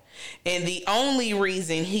Friday. And the only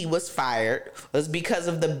reason he was fired was because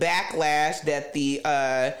of the backlash that the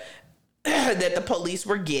that the police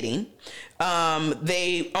were getting.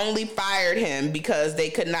 They only fired him because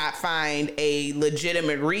they could not find a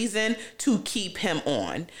legitimate reason to keep him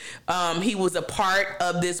on. He was a part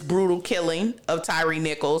of this brutal killing of Tyre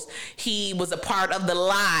Nichols. He was a part of the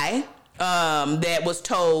lie that was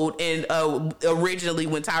told in originally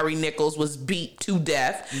when Tyre Nichols was beat to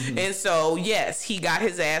death. And so, yes, he got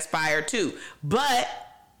his ass fired too. But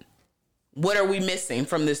what are we missing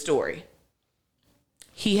from this story?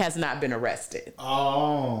 He has not been arrested.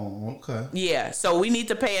 Oh, okay. Yeah, so we need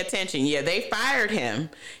to pay attention. Yeah, they fired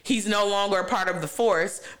him. He's no longer a part of the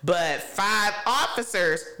force, but 5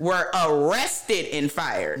 officers were arrested and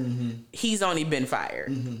fired. He's only been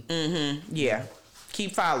fired. Yeah.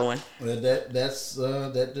 Keep following. Well, that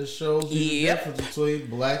just shows you the difference between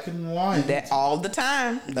black and white. That all the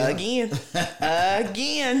time. Yeah.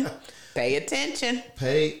 Again. Pay attention.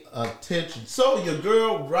 Pay attention. So your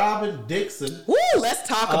girl Robin Dixon. Woo, let's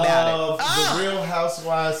talk about it. The Real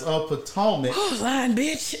Housewives of Potomac. Oh, lying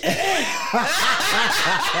bitch.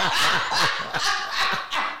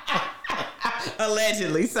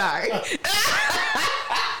 Allegedly, sorry.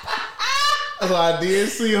 So I did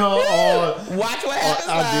see her on Watch What Happens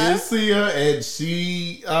I Live. did see her, and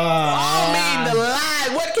she. The lies.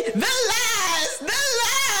 The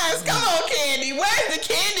lies. Come on, Candy. Where's the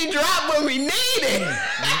candy drop when we need it?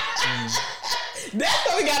 That's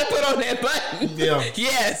what we got to put on that button. Yeah.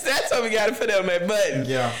 Yes, that's what we got to put on that button.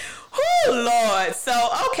 Yeah. Oh, Lord. So,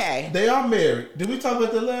 okay. They are married. Did we talk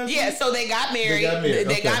about that last Yeah, week? so they got married.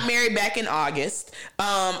 They got married back in August.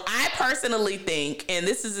 I personally think, and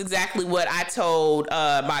this is exactly what I told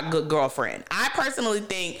my good girlfriend. I personally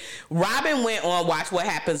think Robin went on Watch What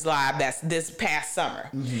Happens Live that's this past summer.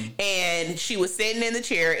 And she was sitting in the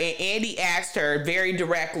chair and Andy asked her very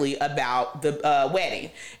directly about the wedding.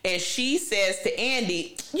 And she says to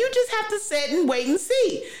Andy, you just have to sit and wait and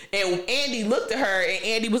see. And Andy looked at her and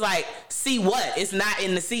Andy was like, see what? It's not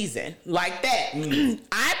in the season. Like that.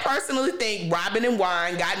 I personally think Robin and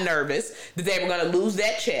Juan got nervous that they were going to lose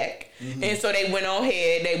that check. And so they went on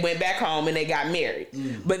ahead, they went back home and they got married.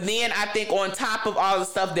 But then I think on top of all the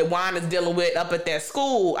stuff that Juan is dealing with up at that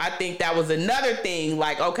school, I think that was another thing.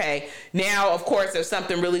 Like, okay, now, of course, if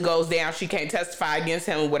something really goes down, she can't testify against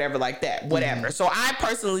him or whatever like that. Whatever. So I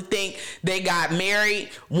personally think they got married,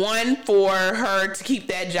 1, for her to keep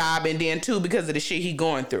that job, and then 2, because of the shit he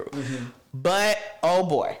going through. But, oh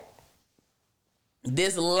boy.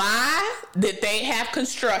 This lie that they have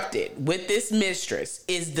constructed with this mistress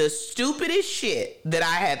is the stupidest shit that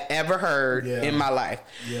I have ever heard in my life.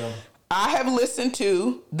 Yeah. I have listened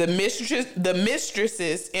to the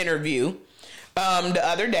mistress's interview the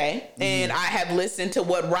other day, and I have listened to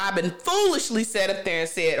what Robin foolishly said up there and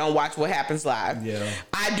said on Watch What Happens Live. Yeah.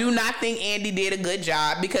 I do not think Andy did a good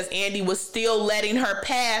job because Andy was still letting her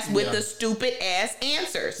pass with the stupid ass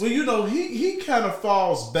answers. Well, you know, he kind of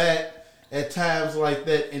falls back at times like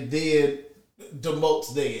that and then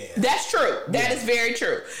demotes their ass. That's true. That is very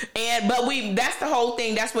true. But that's the whole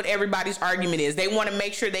thing. That's what everybody's argument is. They want to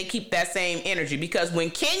make sure they keep that same energy because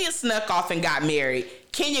when Kenya snuck off and got married,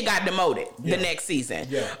 Kenya got demoted the next season.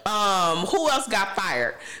 Who else got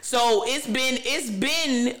fired? So it's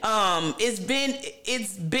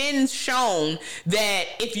been shown that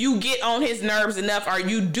if you get on his nerves enough or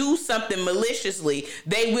you do something maliciously,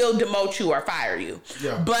 they will demote you or fire you.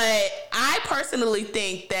 Yeah. But I personally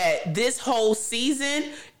think that this whole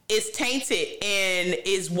season is tainted and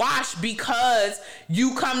is washed because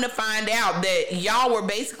you come to find out that y'all were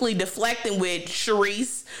basically deflecting with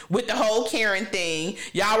Sharice with the whole Karen thing.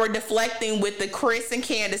 Y'all were deflecting with the Chris and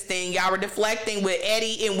Candace thing. Y'all were deflecting with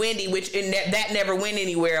Eddie and Wendy, which that never went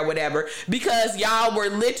anywhere or whatever, because y'all were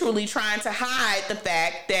literally trying to hide the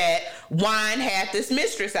fact that Juan had this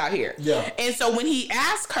mistress out here. Yeah. And so when he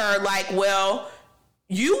asked her, like, well,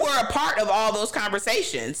 you were a part of all those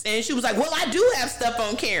conversations. And she was like, well, I do have stuff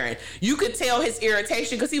on Karen. You could tell his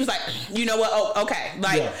irritation because he was like, you know what? Oh, okay.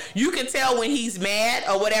 Like, you can tell when he's mad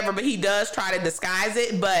or whatever, but he does try to disguise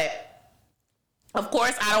it. But Of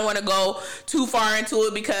course, I don't want to go too far into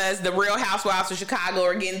it because the Real Housewives of Chicago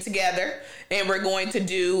are getting together, and we're going to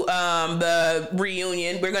do the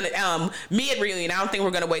reunion. We're going to mid-reunion. I don't think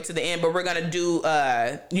we're going to wait to the end, but we're going to do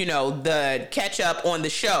the catch-up on the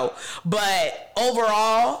show. But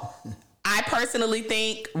overall, I personally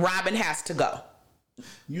think Robin has to go.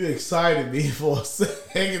 You excited me for a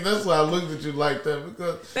second. That's why I looked at you like that,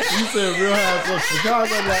 because you said Real Housewives of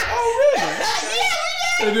Chicago. I'm like, oh, really?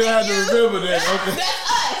 And then I had to remember that. Okay.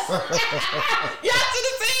 That's us. Y'all should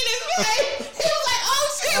have seen his face. He was like, oh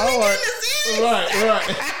shit, we getting the series. Right.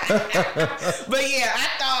 But yeah, I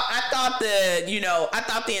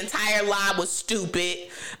thought the entire lie was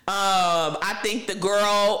stupid. I think the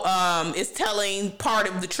girl is telling part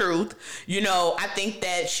of the truth. I think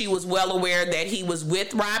that she was well aware that he was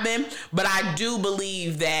with Robin, but I do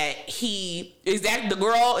believe that the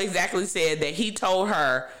girl exactly said that he told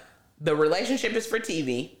her the relationship is for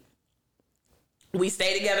TV. We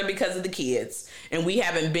stay together because of the kids, and we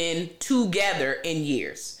haven't been together in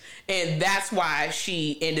years. And that's why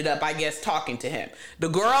she ended up, I guess, talking to him. The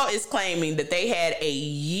girl is claiming that they had a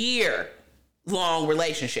year-long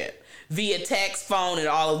relationship via text, phone, and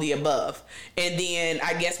all of the above. And then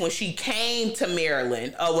I guess when she came to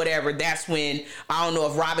Maryland or whatever, that's when, I don't know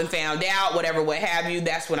if Robin found out, whatever, what have you,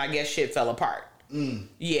 that's when I guess shit fell apart.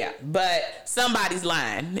 Yeah, but somebody's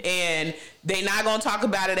lying, and they're not going to talk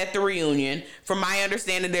about it at the reunion. From my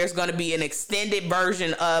understanding, there's going to be an extended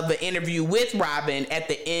version of an interview with Robin at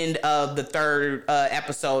the end of the third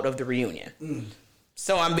episode of the reunion.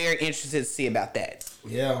 So I'm very interested to see about that.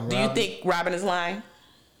 Yeah, Robin. Do you think Robin is lying?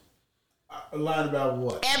 Lying about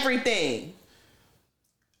what? Everything.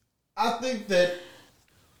 I think that,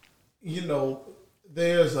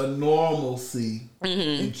 there's a normalcy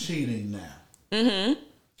in cheating now. Mm-hmm.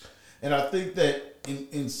 And I think that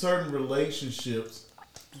in certain relationships,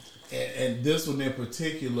 and this one in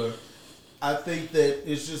particular, I think that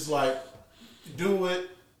it's just like, do it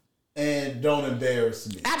and don't embarrass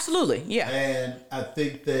me. Absolutely, yeah. And I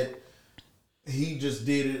think that he just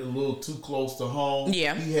did it a little too close to home.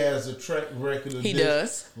 Yeah. He has a track record of He this.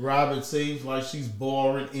 does. Robin seems like she's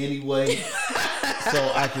boring anyway.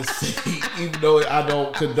 So I can see, even though I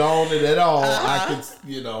don't condone it at all, I can,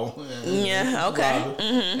 Yeah, okay.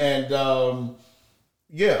 And,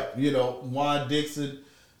 Juan Dixon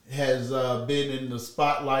has been in the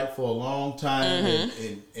spotlight for a long time,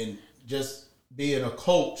 and just being a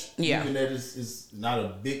coach, even that it's not a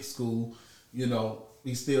big school,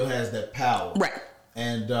 he still has that power. Right.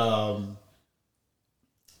 And, and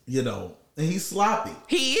he's sloppy.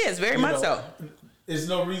 He is, very much so. There's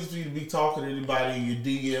no reason for you to be talking to anybody in your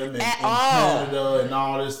DM and all. Canada and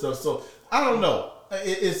all this stuff. So, I don't know.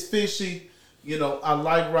 It's fishy. I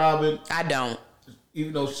like Robin. I don't.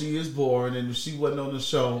 Even though she is boring, and if she wasn't on the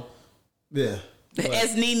show, yeah. But,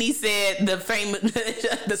 as Nene said, the famous,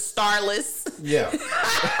 the starless. Yeah.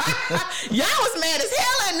 Y'all was mad as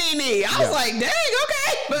hell at Nene. I was like, dang,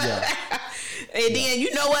 okay. But, and then,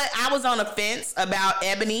 you know what? I was on a fence about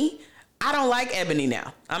Ebony. I don't like Ebony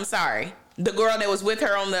now. I'm sorry. The girl that was with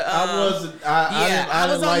her on the I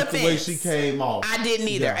didn't like the way she came off. I didn't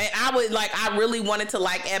either. And I really wanted to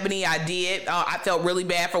like Ebony. I did. I felt really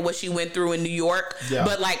bad for what she went through in New York. Yeah.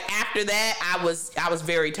 But after that, I was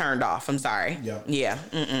very turned off. I'm sorry. Yeah.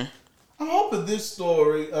 Mm-mm. I'm hoping this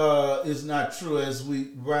story is not true as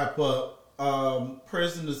we wrap up.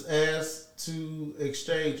 Prisoners asked to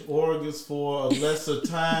exchange organs for a lesser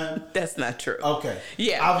time. That's not true. Okay.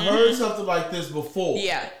 Yeah. I've heard something like this before.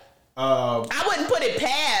 Yeah. I wouldn't put it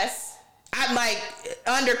past. I'm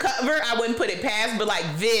undercover. I wouldn't put it past, but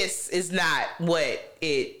this is not what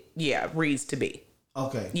it reads to be.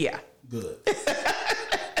 Okay. Yeah. Good.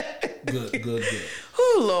 Good.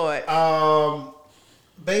 Oh Lord.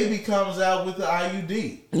 Baby comes out with the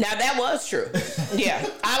IUD. Now that was true. Yeah,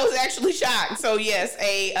 I was actually shocked. So yes,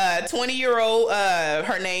 a 20-year-old.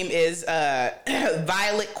 Her name is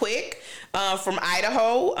Violet Quick. From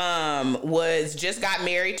Idaho, just got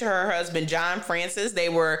married to her husband, John Francis. They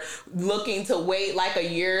were looking to wait a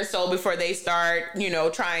year or so before they start,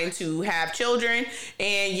 trying to have children.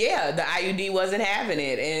 And the IUD wasn't having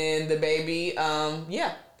it. And the baby,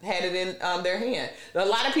 had it in their hand. A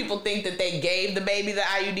lot of people think that they gave the baby the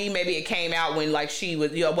IUD. Maybe it came out when she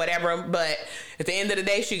was, whatever. But at the end of the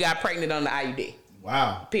day, she got pregnant on the IUD.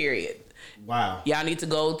 Wow. Period. Wow. Y'all need to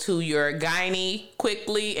go to your gynae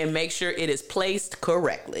quickly and make sure it is placed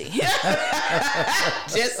correctly.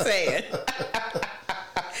 Just saying.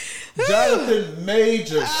 Jonathan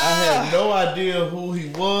Majors. I had no idea who he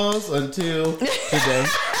was until today.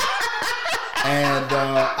 And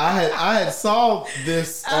I had saw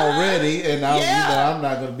this already, and I'm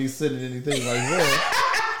not going to be sending anything like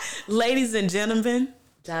that. Ladies and gentlemen,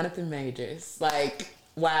 Jonathan Majors. Like,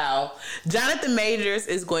 wow. Jonathan Majors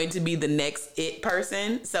is going to be the next it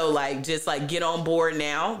person. So just get on board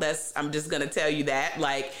now. I'm just going to tell you that.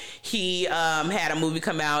 Like, he had a movie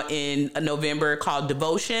come out in November called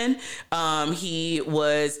Devotion. He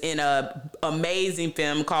was in a amazing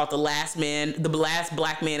film called The Last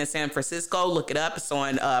Black Man in San Francisco. Look it up. It's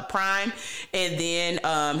on Prime. And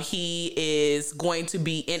then he is going to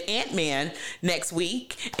be in Ant-Man next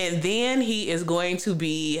week. And then he is going to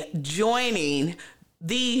be joining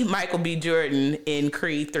the Michael B. Jordan in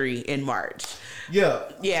Creed 3 in March. Yeah.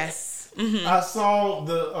 Yes. Mm-hmm. I saw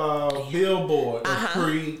the billboard of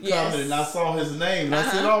Creed coming, and I saw his name, and I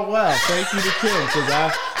said, "Oh wow, thank you to Kim," because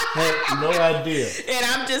I had no idea. And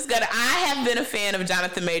I have been a fan of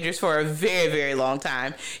Jonathan Majors for a very, very long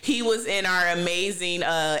time. He was in our amazing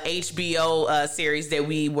HBO series that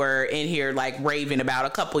we were in here raving about a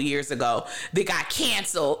couple years ago that got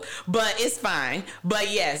canceled, but it's fine.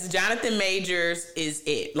 But yes, Jonathan Majors is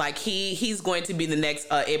it. He's going to be the next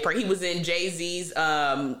it. He was in Jay-Z's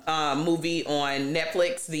movie on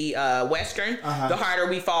Netflix, the Western, The Harder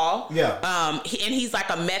We Fall. Yeah. And he's like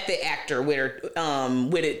a method actor with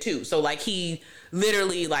it too. So he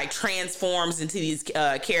literally transforms into these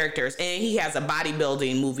characters, and he has a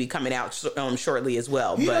bodybuilding movie coming out shortly as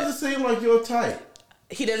well. He doesn't seem like your type.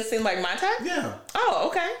 He doesn't seem like my type? Yeah. Oh,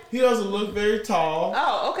 okay. He doesn't look very tall.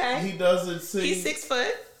 Oh, okay. He doesn't seem... He's 6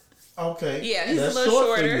 foot. Okay. Yeah, he's a little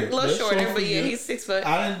shorter. But yeah, he's 6 foot.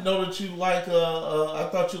 I didn't know that you like I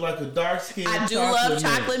thought you like a dark skin. I do love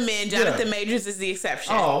chocolate men. Jonathan Majors is the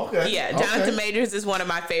exception. Oh, okay. Yeah, Jonathan Majors is one of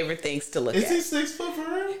my favorite things to look at. Is he 6 foot for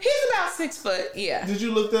real? He's about 6 foot, yeah. Did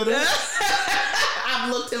you look that up? I've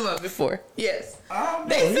looked him up before. Yes. I don't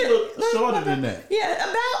know. He looked shorter than that. Yeah,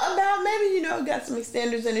 about maybe, got some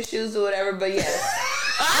extenders in his shoes or whatever, but yes.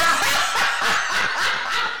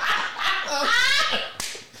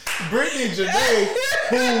 Brittany Janae,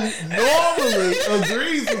 who normally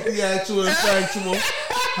agrees with the actual and factual,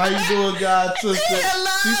 how you doing, God sister?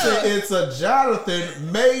 She said it's a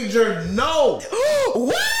Jonathan Major. No.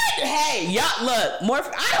 What? Hey, y'all, look,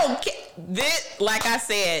 I don't care. This, like I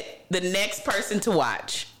said, the next person to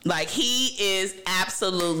watch. He is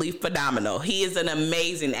absolutely phenomenal. He is an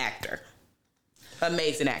amazing actor.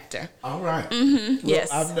 Amazing actor. All right. Mm-hmm. Look,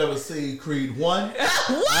 yes. I've never seen Creed 1.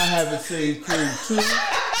 I haven't seen Creed 2.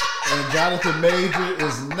 And Jonathan Major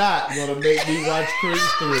is not going to make me watch Creed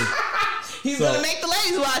 3. He's going to make the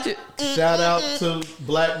ladies watch it. Shout out to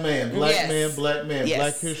Black Man. Black yes. Man. Yes.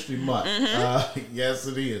 Black History Month. Mm-hmm. Yes,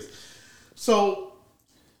 it is. So,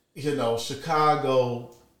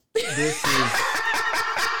 Chicago, this is...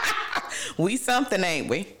 We something, ain't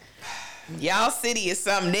we? Y'all city is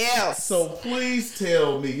something else. So please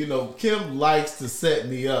tell me, Kim likes to set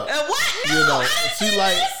me up. What? No, she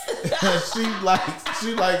likes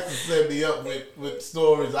to set me up with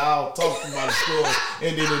stories. I'll talk about a story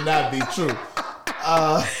and then it not be true.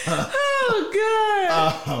 Oh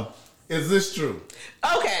God. Is this true?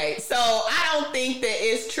 Okay, so I don't think that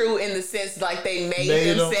it's true in the sense they made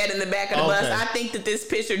them set in the back of the bus. I think that this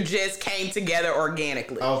picture just came together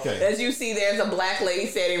organically. Okay. As you see, there's a black lady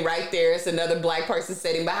sitting right there. It's another black person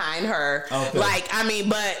sitting behind her. Okay.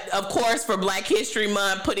 But of course, for Black History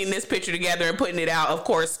Month, putting this picture together and putting it out, of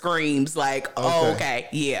course, screams okay,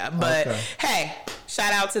 yeah. But hey,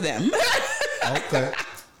 shout out to them. Okay.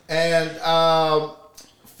 And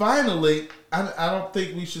finally, I don't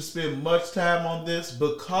think we should spend much time on this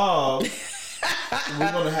because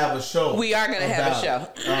we're going to have a show. We are going to have a show.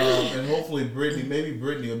 And hopefully Brittany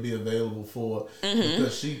will be available for it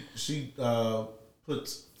because she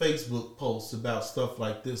puts Facebook posts about stuff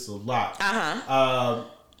like this a lot.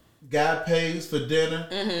 Guy pays for dinner,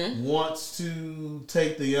 wants to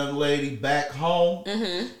take the young lady back home,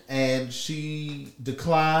 and she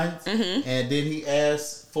declines, and then he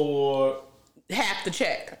asks for half the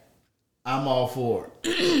check. I'm all for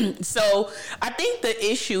it. So I think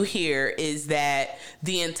the issue here is that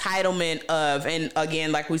the entitlement of, and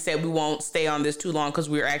again, like we said, we won't stay on this too long because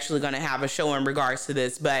we're actually going to have a show in regards to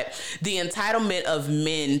this, but the entitlement of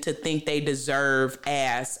men to think they deserve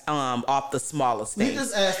ass off the smallest things. He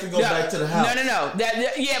just asked to go back to the house. No.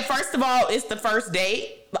 First of all, it's the first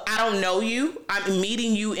date. I don't know you. I'm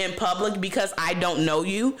meeting you in public because I don't know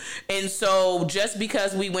you. And so just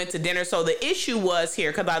because we went to dinner, so the issue was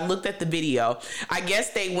here, because I looked at the video, I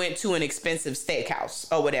guess they went to an expensive steakhouse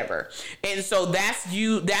or whatever. And so that's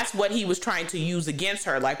what he was trying to use against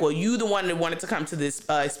her. You the one that wanted to come to this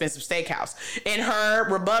expensive steakhouse. And her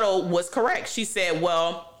rebuttal was correct. She said,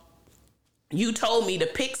 well, You told me to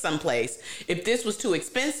pick someplace. If this was too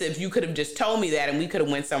expensive, you could have just told me that and we could have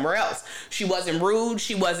went somewhere else. She wasn't rude.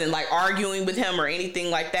 She wasn't like arguing with him or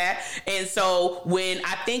anything like that. And so when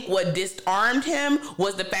I think what disarmed him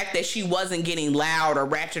was the fact that she wasn't getting loud or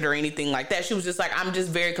ratchet or anything like that. She was just like, I'm just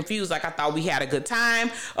very confused. Like, I thought we had a good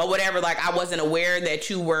time or whatever. Like, I wasn't aware that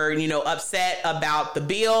you were, upset about the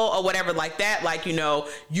bill or whatever like that. Like,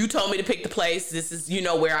 you told me to pick the place. This is,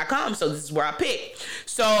 where I come. So this is where I pick.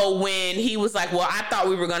 So when he was like, well, I thought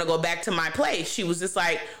we were going to go back to my place, she was just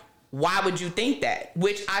like, why would you think that?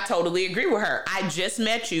 Which I totally agree with her. I just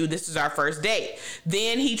met you. This is our first date.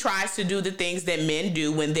 Then he tries to do the things that men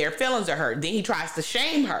do when their feelings are hurt. Then he tries to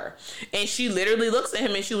shame her. And she literally looks at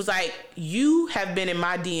him and she was like, you have been in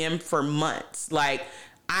my DM for months. Like,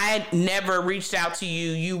 I never reached out to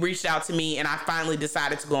you. You reached out to me and I finally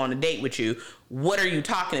decided to go on a date with you. What are you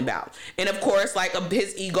talking about? And of course, like,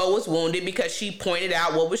 his ego was wounded because she pointed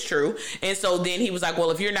out what was true. And so then he was like,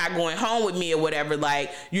 well, if you're not going home with me or whatever,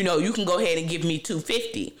 like, you can go ahead and give me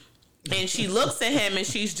 $250. And she looks at him and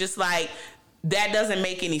she's just like, that doesn't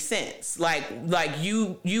make any sense. Like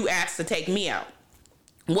you asked to take me out.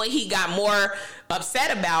 What he got more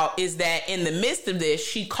upset about is that in the midst of this,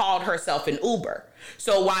 she called herself an Uber.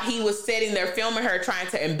 So while he was sitting there filming her, trying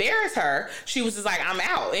to embarrass her, she was just like, I'm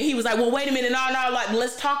out. And he was like, well, wait a minute. No, like,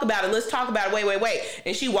 let's talk about it. Wait.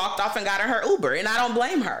 And she walked off and got in her Uber. And I don't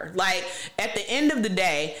blame her. Like, at the end of the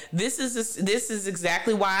day, this is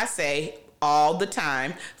exactly why I say all the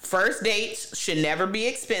time, first dates should never be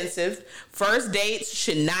expensive. First dates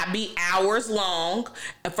should not be hours long.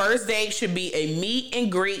 A first date should be a meet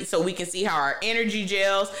and greet so we can see how our energy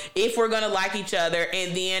gels, if we're going to like each other.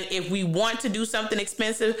 And then if we want to do something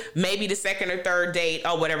expensive, maybe the second or third date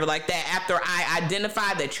or whatever like that, after I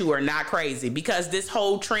identify that you are not crazy. Because this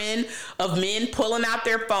whole trend of men pulling out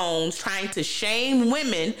their phones, trying to shame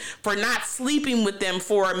women for not sleeping with them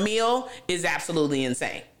for a meal is absolutely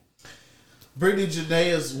insane. Brittany Janae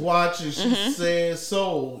is watching. She says,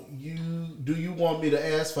 so do you want me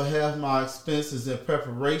to ask for half my expenses in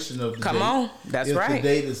preparation of the date? Come on. That's if right. If the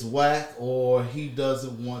date is whack or he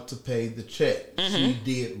doesn't want to pay the check. She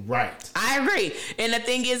did right. I agree. And the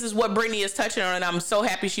thing is what Brittany is touching on, and I'm so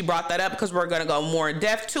happy she brought that up because we're going to go more in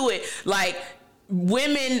depth to it. Like,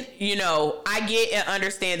 women, I get and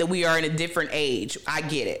understand that we are in a different age. I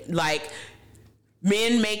get it. Like,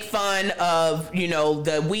 men make fun of,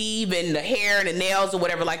 the weave and the hair and the nails or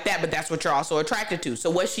whatever like that, but that's what you're also attracted to.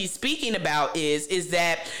 So what she's speaking about is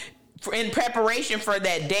that in preparation for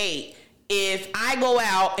that date, if I go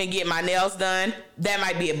out and get my nails done, that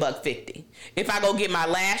might be $150. If I go get my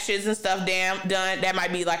lashes and stuff done, that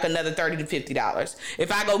might be like another $30 to $50.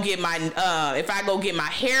 If I go get my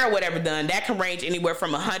hair or whatever done, that can range anywhere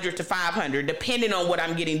from $100 to $500, depending on what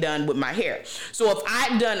I'm getting done with my hair. So if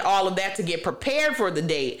I've done all of that to get prepared for the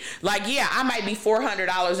date, like, yeah, I might be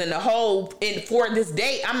 $400 in the hole for this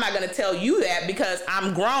date. I'm not going to tell you that because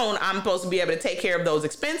I'm grown. I'm supposed to be able to take care of those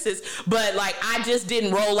expenses. But like, I just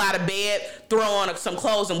didn't roll out of bed, throw on some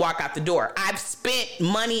clothes and walk out the door. I've spent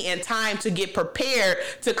money and time to get prepared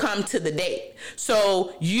to come to the date.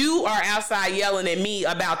 So you are outside yelling at me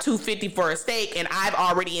about $250 for a steak, and I've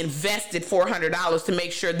already invested $400 to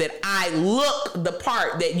make sure that I look the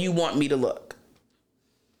part that you want me to look.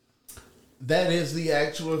 That is the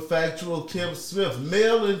actual factual Kim Smith.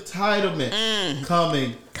 Male entitlement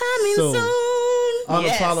coming soon.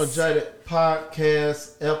 Unapologetic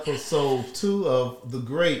Podcast, episode 2 of the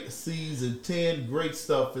great season 10. Great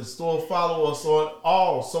stuff in store. Follow us on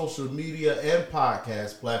all social media and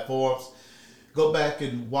podcast platforms. Go back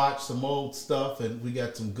and watch some old stuff, and we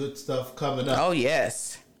got some good stuff coming up. Oh,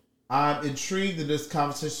 yes. I'm intrigued in this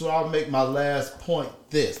conversation, so I'll make my last point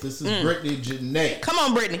this. This is Brittany Janae. Come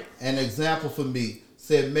on, Brittany. An example for me.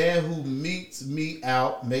 Said, man who meets me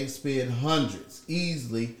out may spend hundreds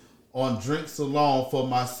easily on drinks alone for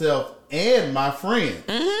myself and my friend.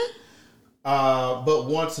 But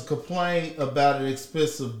wants to complain about an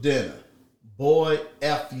expensive dinner. Boy,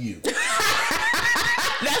 F you.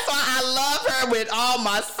 That's why I love her with all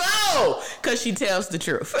my soul, because she tells the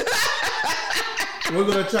truth. We're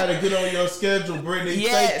going to try to get on your schedule, Brittany.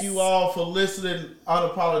 Yes. Thank you all for listening.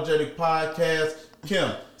 Unapologetic Podcast.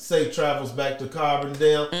 Kim, safe travels back to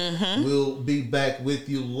Carbondale. We'll be back with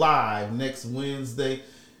you live next Wednesday.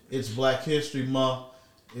 It's Black History Month.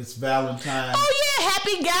 It's Valentine's. Oh, yeah.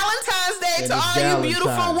 Happy Galentine's Day to all you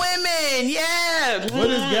beautiful women. Yeah. What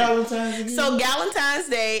is Galentine's again? So Galentine's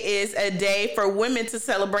Day is a day for women to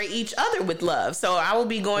celebrate each other with love. So I will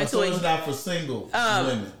be going to it's not for single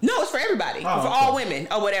women. No, it's for everybody. For all women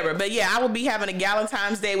or whatever. But yeah, I will be having a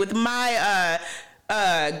Galentine's Day with my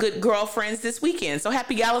good girlfriends this weekend. So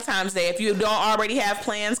happy Valentine's Day. If you don't already have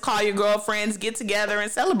plans, call your girlfriends, get together,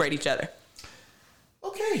 and celebrate each other.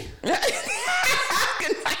 Okay.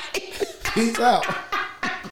 Good night. Peace out.